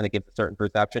like this, and it gives a certain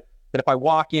perception. But if I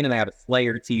walk in and I have a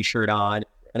Slayer t-shirt on,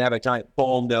 and I have a giant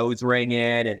full nose ring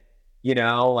in, and, you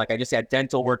know, like, I just had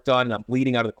dental work done, and I'm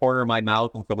bleeding out of the corner of my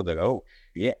mouth, and someone's like, oh,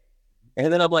 shit.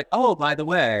 And then I'm like, oh, by the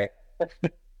way,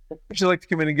 Would you like to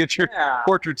come in and get your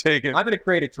portrait taken? I'm going to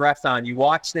create a dress on you.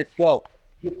 Watch this go.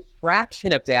 The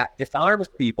fraction of that disarms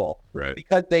people, Right.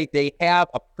 because they have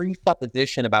a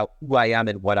presupposition about who I am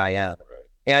and what I am. Right.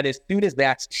 And as soon as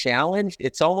that's challenged,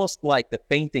 it's almost like the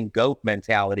fainting goat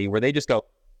mentality where they just go,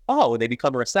 oh, they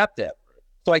become receptive.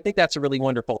 So I think that's a really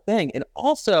wonderful thing. And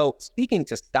also, speaking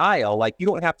to style, like, you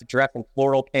don't have to dress in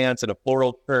floral pants and a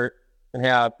floral shirt and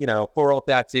have, you know, floral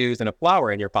tattoos and a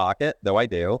flower in your pocket, though I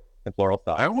do, and floral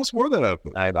stuff. I almost wore that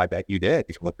outfit. I bet you did.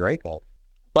 You look great.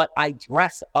 But I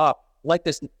dress up like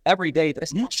this every day,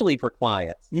 especially for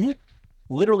clients. Mm-hmm.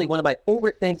 Literally, one of my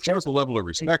favorite things. There's a level of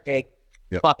respect.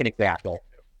 Yep. Fucking exactly.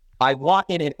 I walk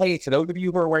in and, hey, to those of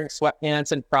you who are wearing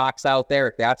sweatpants and Crocs out there,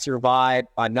 if that's your vibe,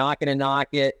 I'm not going to knock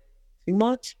it too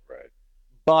much. Right.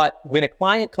 But when a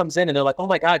client comes in and they're like, oh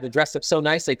my God, you're dressed up so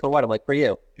nicely, for what? I'm like, for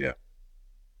you. Yeah.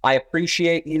 I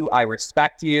appreciate you. I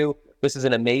respect you. This is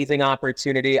an amazing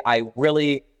opportunity. I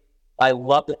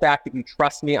love the fact that you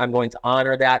trust me. I'm going to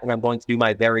honor that, and I'm going to do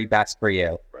my very best for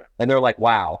you. Right. And they're like,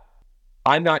 wow,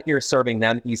 I'm not here serving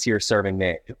them. He's here serving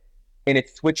me. Yep. And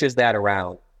it switches that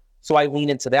around. So I lean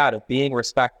into that of being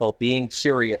respectful, being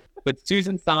serious. But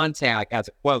Susan Sontag has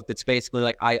a quote that's basically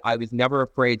like, I was never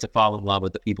afraid to fall in love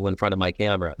with the people in front of my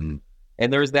camera. Mm.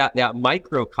 And there's that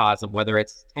microcosm, whether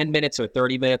it's 10 minutes or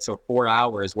 30 minutes or 4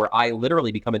 hours, where I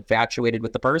literally become infatuated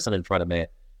with the person in front of me.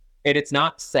 And it's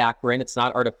not saccharine. It's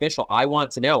not artificial. I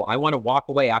want to know. I want to walk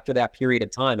away after that period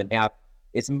of time and have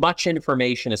as much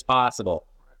information as possible.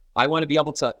 I want to be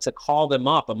able to call them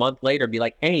up a month later and be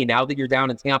like, hey, now that you're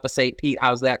down in Tampa, St. Pete,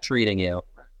 how's that treating you?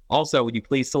 Also, would you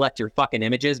please select your fucking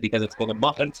images, because it's been a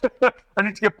month. I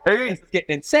need to get paid. It's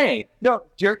getting insane. No,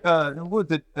 Jerry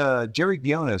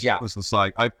Guionis was just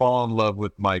like, I fall in love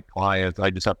with my clients. I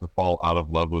just have to fall out of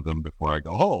love with them before I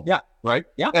go home. Yeah. Right?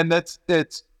 Yeah. And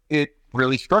it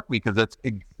really struck me, because that's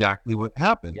exactly what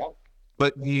happened. Yeah.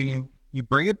 But you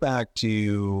bring it back to,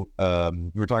 you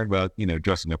were talking about, you know,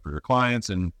 dressing up for your clients,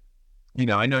 and, you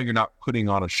know, I know you're not putting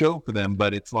on a show for them,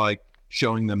 but it's like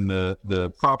showing them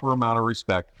the proper amount of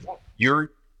respect.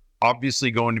 You're obviously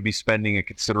going to be spending a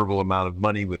considerable amount of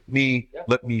money with me.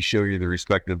 Let me show you the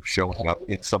respect of showing up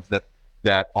in something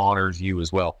that honors you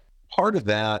as well. Part of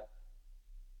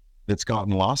that's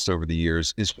gotten lost over the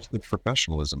years is just the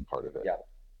professionalism part of it. Yeah.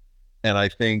 And I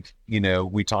think, you know,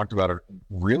 we talked about it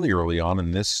really early on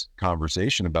in this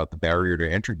conversation about the barrier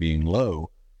to entry being low,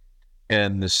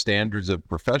 and the standards of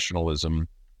professionalism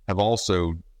have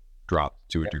also dropped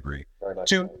to a degree.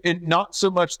 Not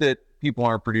so much that people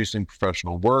aren't producing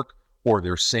professional work or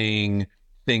they're saying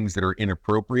things that are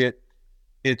inappropriate.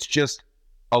 It's just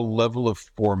a level of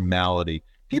formality.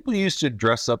 People used to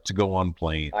dress up to go on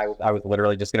planes. I was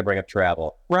literally just going to bring up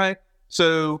travel. Right.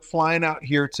 So flying out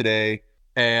here today,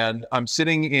 and I'm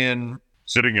sitting in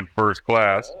first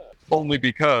class only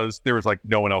because there was like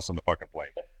no one else on the fucking plane.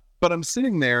 But I'm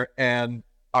sitting there and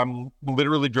I'm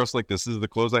literally dressed like this. This is the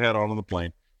clothes I had on the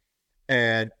plane.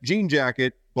 And jean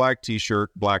jacket, black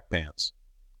t-shirt, black pants,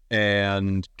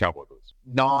 and cowboy boots.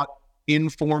 Not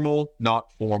informal,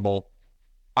 not formal.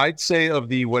 I'd say of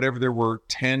the whatever there were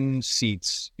 10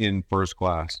 seats in first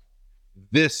class,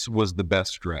 this was the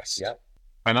best dressed. Yeah.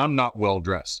 And I'm not well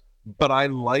dressed, but I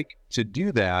like to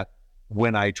do that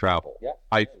when I travel. Yeah.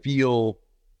 I feel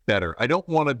better. I don't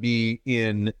want to be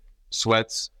in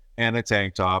sweats and a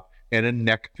tank top and a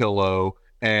neck pillow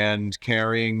and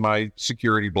carrying my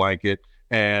security blanket.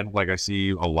 And like I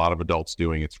see a lot of adults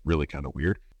doing, it's really kind of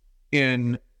weird.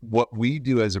 In what we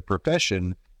do as a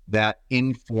profession, that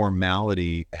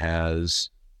informality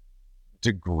has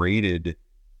degraded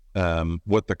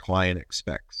what the client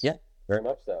expects. Yeah, very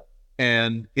much so.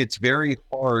 And it's very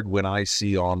hard when I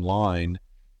see online.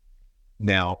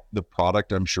 Now, the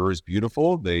product I'm sure is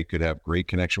beautiful. They could have great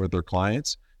connection with their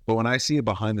clients. But when I see a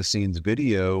behind the scenes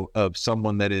video of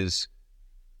someone that is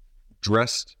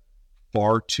dressed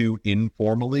far too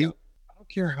informally, I don't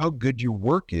care how good your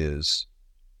work is.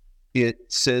 it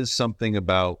says something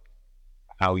about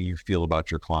how you feel about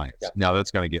your clients. Yeah. Now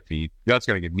that's going to get me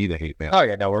the hate mail. Oh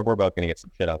yeah, no, we're both going to get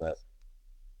some shit on this.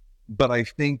 But I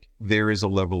think there is a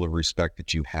level of respect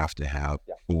that you have to have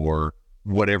for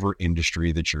whatever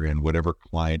industry that you're in, whatever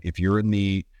client. If you're in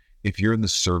the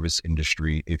service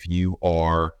industry, if you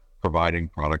are providing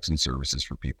products and services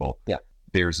for people,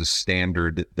 there's a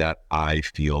standard that I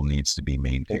feel needs to be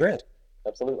maintained. Agreed.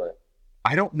 Absolutely.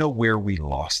 I don't know where we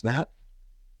lost that.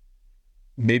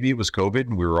 Maybe it was COVID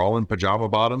and we were all in pajama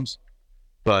bottoms,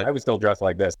 but I was still dressed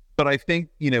like this. But I think,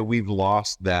 we've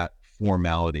lost that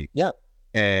formality. Yeah.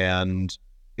 And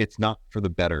it's not for the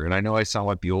better. And I know I sound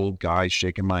like the old guy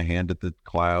shaking my hand at the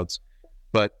clouds,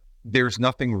 but there's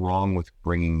nothing wrong with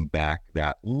bringing back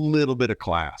that little bit of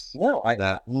class. No,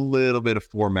 that little bit of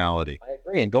formality. I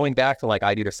agree. And going back to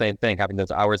I do the same thing, having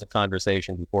those hours of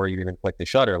conversation before you even click the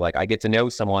shutter. I get to know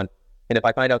someone. And if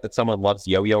I find out that someone loves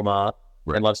Yo-Yo Ma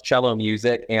and loves cello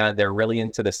music and they're really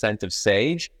into the scent of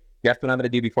sage, guess what I'm going to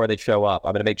do before they show up?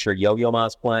 I'm going to make sure Yo-Yo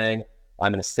Ma's playing.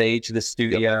 I'm going to sage the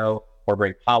studio or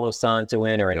bring Palo Santo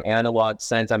in or an analog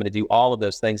scent. I'm going to do all of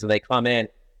those things. And they come in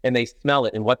and they smell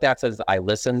it. And what that says is I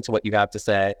listen to what you have to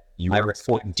say. I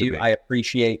respect you. I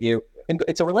appreciate you. And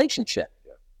it's a relationship,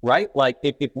 right?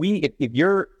 If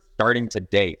you're starting to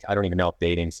date, I don't even know if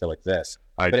dating still exists.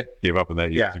 I gave up on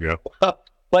that years ago.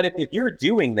 But if you're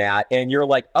doing that and you're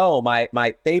like, oh,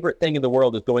 my favorite thing in the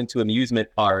world is going to amusement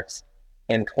parks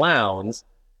and clowns,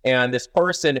 and this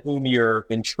person whom you're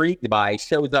intrigued by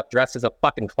shows up dressed as a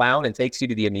fucking clown and takes you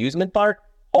to the amusement park,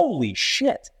 holy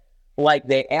shit.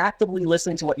 They actively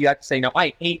listen to what you have to say. Now,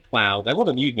 I hate clowns. I love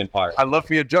amusement parks. I love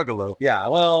me a juggalo. Yeah,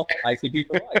 well, I see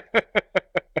people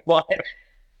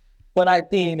but I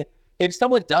mean, if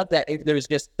someone does that, there's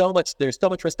so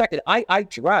much respect. And I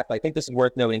dress, I think this is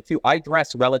worth noting too, I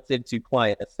dress relative to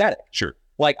client aesthetic. Sure.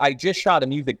 I just shot a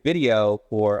music video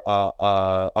for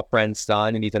a friend's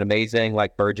son, and he's an amazing,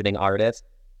 burgeoning artist.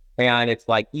 And it's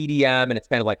EDM, and it's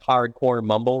kind of hardcore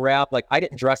mumble rap. I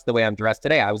didn't dress the way I'm dressed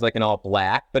today. I was in all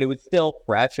black, but it was still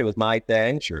fresh. It was my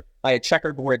thing. Sure. I had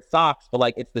checkerboard socks,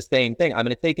 but it's the same thing. I'm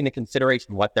going to take into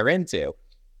consideration what they're into.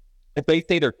 If they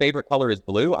say their favorite color is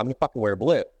blue, I'm going to fucking wear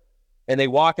blue. And they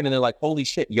walk in and they're like, holy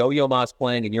shit, Yo-Yo Ma's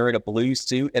playing and you're in a blue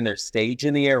suit and there's stage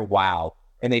in the air. Wow.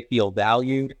 And they feel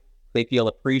valued. They feel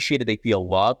appreciated. They feel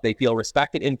loved. They feel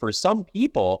respected. And for some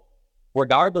people,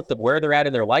 regardless of where they're at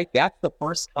in their life, that's the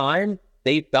first time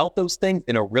they felt those things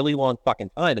in a really long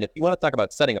fucking time. And if you want to talk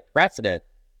about setting a precedent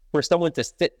for someone to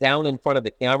sit down in front of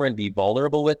the camera and be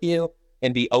vulnerable with you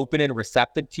and be open and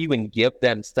receptive to you and give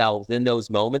themselves in those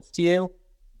moments to you,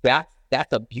 that's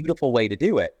a beautiful way to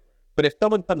do it. But if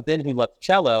someone comes in who loves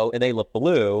cello and they love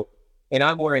blue, and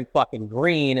I'm wearing fucking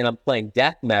green and I'm playing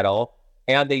death metal,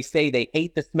 and they say they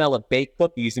hate the smell of baked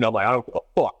cookies, and I'm like, I don't give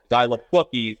a fuck, I love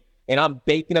cookies, and I'm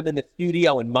baking them in the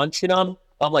studio and munching them,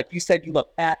 I'm like, you said you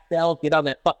love pastels, get on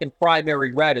that fucking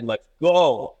primary red and let's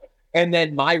go. And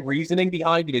then my reasoning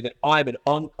behind it is that I'm an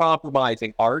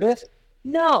uncompromising artist.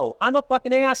 No, I'm a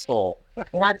fucking asshole.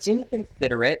 And I'm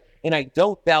inconsiderate, and I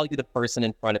don't value the person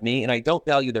in front of me, and I don't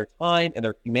value their time and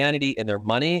their humanity and their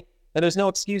money, and there's no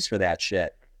excuse for that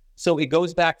shit. So it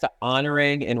goes back to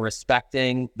honoring and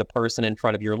respecting the person in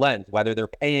front of your lens, whether they're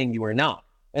paying you or not.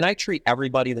 And I treat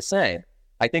everybody the same.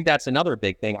 I think that's another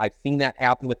big thing. I've seen that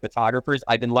happen with photographers.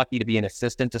 I've been lucky to be an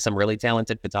assistant to some really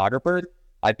talented photographers.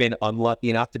 I've been unlucky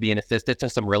enough to be an assistant to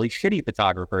some really shitty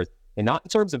photographers. And not in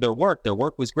terms of their work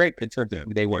was great, but in terms of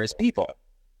who they were as people.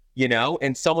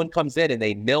 And someone comes in and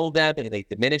they mill them and they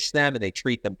diminish them and they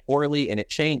treat them poorly and it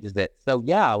changes it. So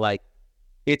yeah,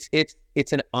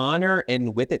 it's an honor,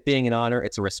 and with it being an honor,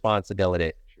 it's a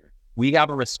responsibility. Sure. We have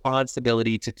a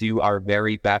responsibility to do our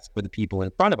very best for the people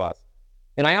in front of us.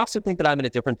 And I also think that I'm in a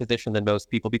different position than most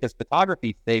people because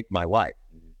photography saved my life.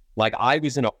 I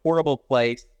was in a horrible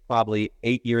place probably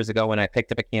 8 years ago when I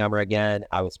picked up a camera again.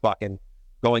 I was fucking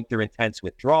going through intense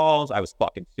withdrawals. I was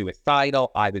fucking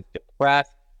suicidal. I was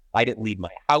depressed. I didn't leave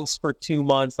my house for 2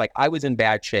 months. I was in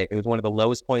bad shape. It was one of the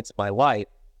lowest points of my life.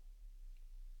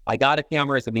 I got a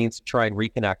camera as a means to try and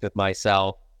reconnect with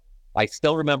myself. I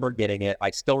still remember getting it.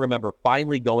 I still remember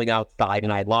finally going outside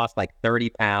and I lost 30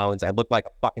 pounds. I looked like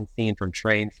a fucking scene from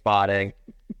Train Spotting.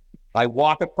 I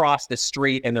walk across the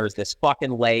street and there's this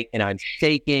fucking lake and I'm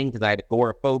shaking because I had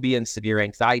agoraphobia and severe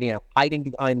anxiety. And I'm hiding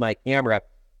behind my camera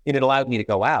and it allowed me to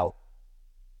go out.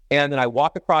 And then I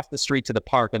walk across the street to the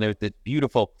park and there's this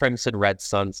beautiful crimson red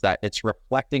sunset. It's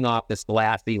reflecting off this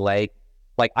glassy lake.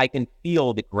 I can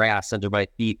feel the grass under my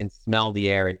feet and smell the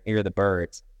air and hear the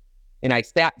birds. And I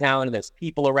sat down and there's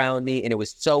people around me and it was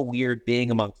so weird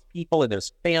being amongst people and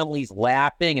there's families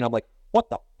laughing. And I'm like, what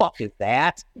the fuck is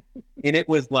that? And it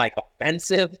was like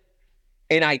offensive.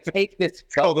 And I take this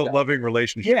called a loving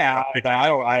relationship. Yeah, I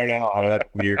don't know. That's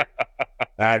weird.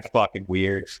 That's fucking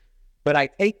weird. But I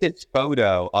take this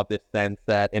photo of this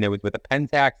Sunset, and it was with a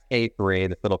Pentax K3,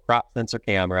 this little crop sensor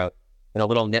camera, and a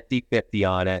little nifty 50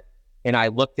 on it. And I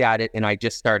looked at it, and I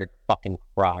just started fucking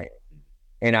crying.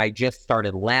 And I just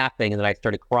started laughing, and then I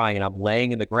started crying, and I'm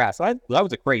laying in the grass. I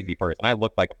was a crazy person. I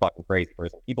looked like a fucking crazy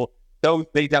person.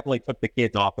 They definitely took the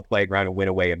kids off the playground and went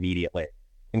away immediately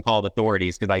and called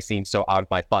authorities because I seemed so out of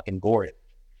my fucking gourd.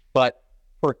 But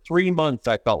for 3 months,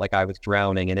 I felt like I was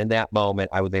drowning. And in that moment,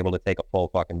 I was able to take a full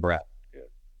fucking breath. Yeah.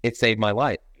 It saved my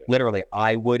life. Yeah. Literally,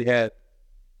 I would have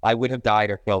died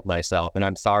or killed myself. And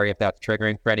I'm sorry if that's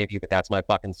triggering for any of you, but that's my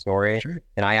fucking story. Sure.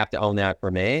 And I have to own that for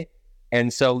me.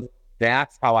 And so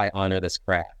that's how I honor this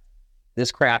craft. This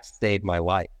craft saved my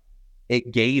life.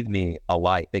 It gave me a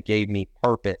life. It gave me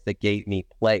purpose. It gave me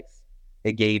place.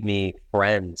 It gave me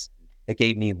friends. It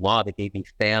gave me love. It gave me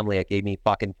family. It gave me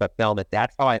fucking fulfillment.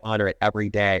 That's how I honor it every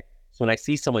day. So when I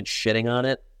see someone shitting on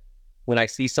it, when I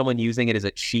see someone using it as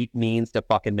a cheap means to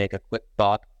fucking make a quick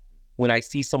buck, when I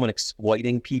see someone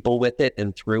exploiting people with it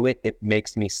and through it, it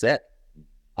makes me sick.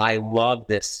 I love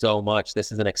this so much.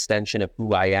 This is an extension of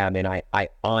who I am, and I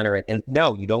honor it. And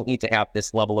no, you don't need to have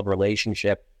this level of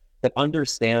relationship, but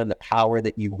understand the power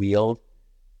that you wield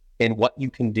and what you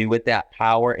can do with that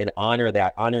power, and honor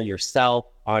that. Honor yourself,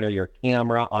 honor your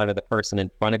camera, honor the person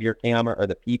in front of your camera or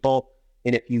the people.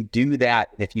 And if you do that,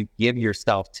 if you give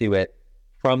yourself to it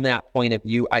from that point of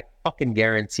view, I fucking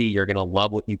guarantee you're going to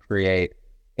love what you create,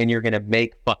 and you're going to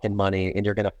make fucking money, and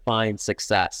you're going to find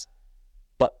success.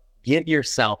 But give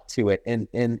yourself to it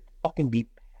and fucking be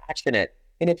passionate.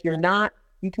 And if you're not,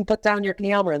 you can put down your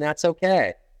camera and that's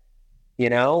okay. You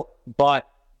know, but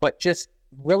just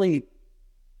really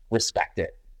respect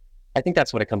it. I think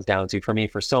that's what it comes down to for me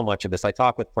for so much of this. I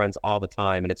talk with friends all the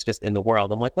time, and it's just in the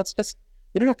world. I'm like, we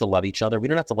don't have to love each other. We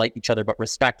don't have to like each other, but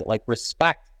respect it. Like,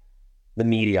 respect the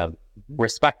medium,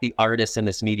 respect the artists in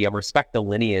this medium, respect the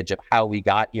lineage of how we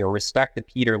got here, respect the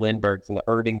Peter Lindberghs and the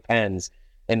Irving Penns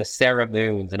and the Sarah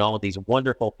Moons and all of these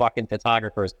wonderful fucking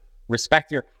photographers.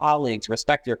 Respect your colleagues,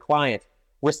 respect your clients.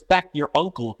 Respect your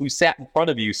uncle who sat in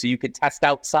front of you so you could test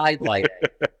outside lighting.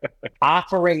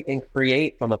 Operate and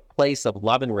create from a place of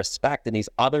love and respect, and these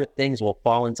other things will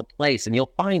fall into place, and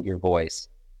you'll find your voice,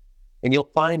 and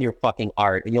you'll find your fucking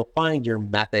art, and you'll find your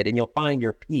method, and you'll find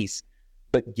your peace.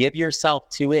 But give yourself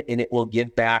to it, and it will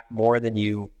give back more than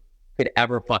you could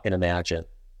ever fucking imagine.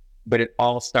 But it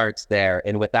all starts there,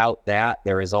 and without that,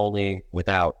 there is only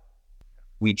without.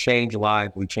 We change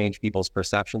lives, we change people's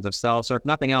perceptions of selves, or if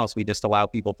nothing else, we just allow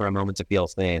people for a moment to feel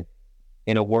seen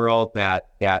in a world that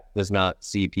does not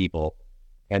see people.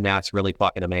 And that's really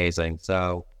fucking amazing.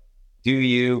 So do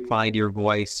you find your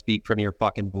voice, speak from your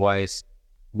fucking voice,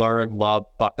 learn, love,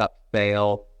 fuck up,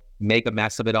 fail, make a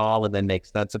mess of it all, and then make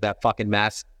sense of that fucking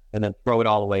mess, and then throw it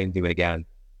all away and do it again.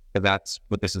 Because that's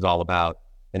what this is all about.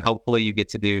 And hopefully you get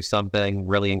to do something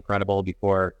really incredible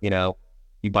before, you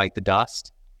bite the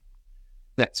dust.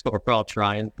 That's what we're all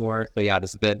trying for. So yeah,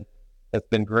 it's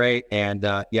been great. And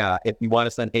if you want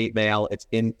to send hate mail, it's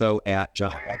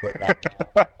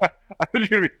info@JohnnyEdward.com. I thought you were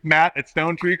going to be Matt at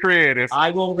Stone Tree Creative.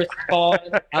 I will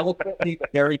respond eloquently,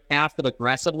 but very passive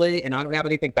aggressively, and I don't have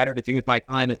anything better to do with my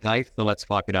time at night, so let's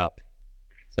fuck it up.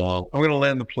 So I'm going to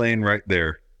land the plane right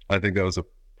there. I think that was a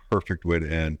perfect way to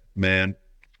end. Man,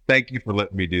 thank you for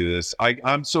letting me do this.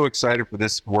 I'm so excited for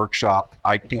this workshop.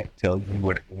 I can't tell you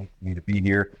what it means for me to be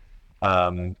here.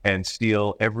 And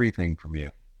steal everything from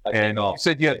you. And you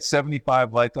said you had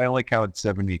 75 lights. I only counted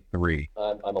 73.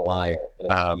 I'm a liar.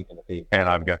 And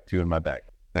I've got 2 in my bag.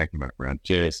 Thank you, my friend.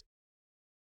 Cheers.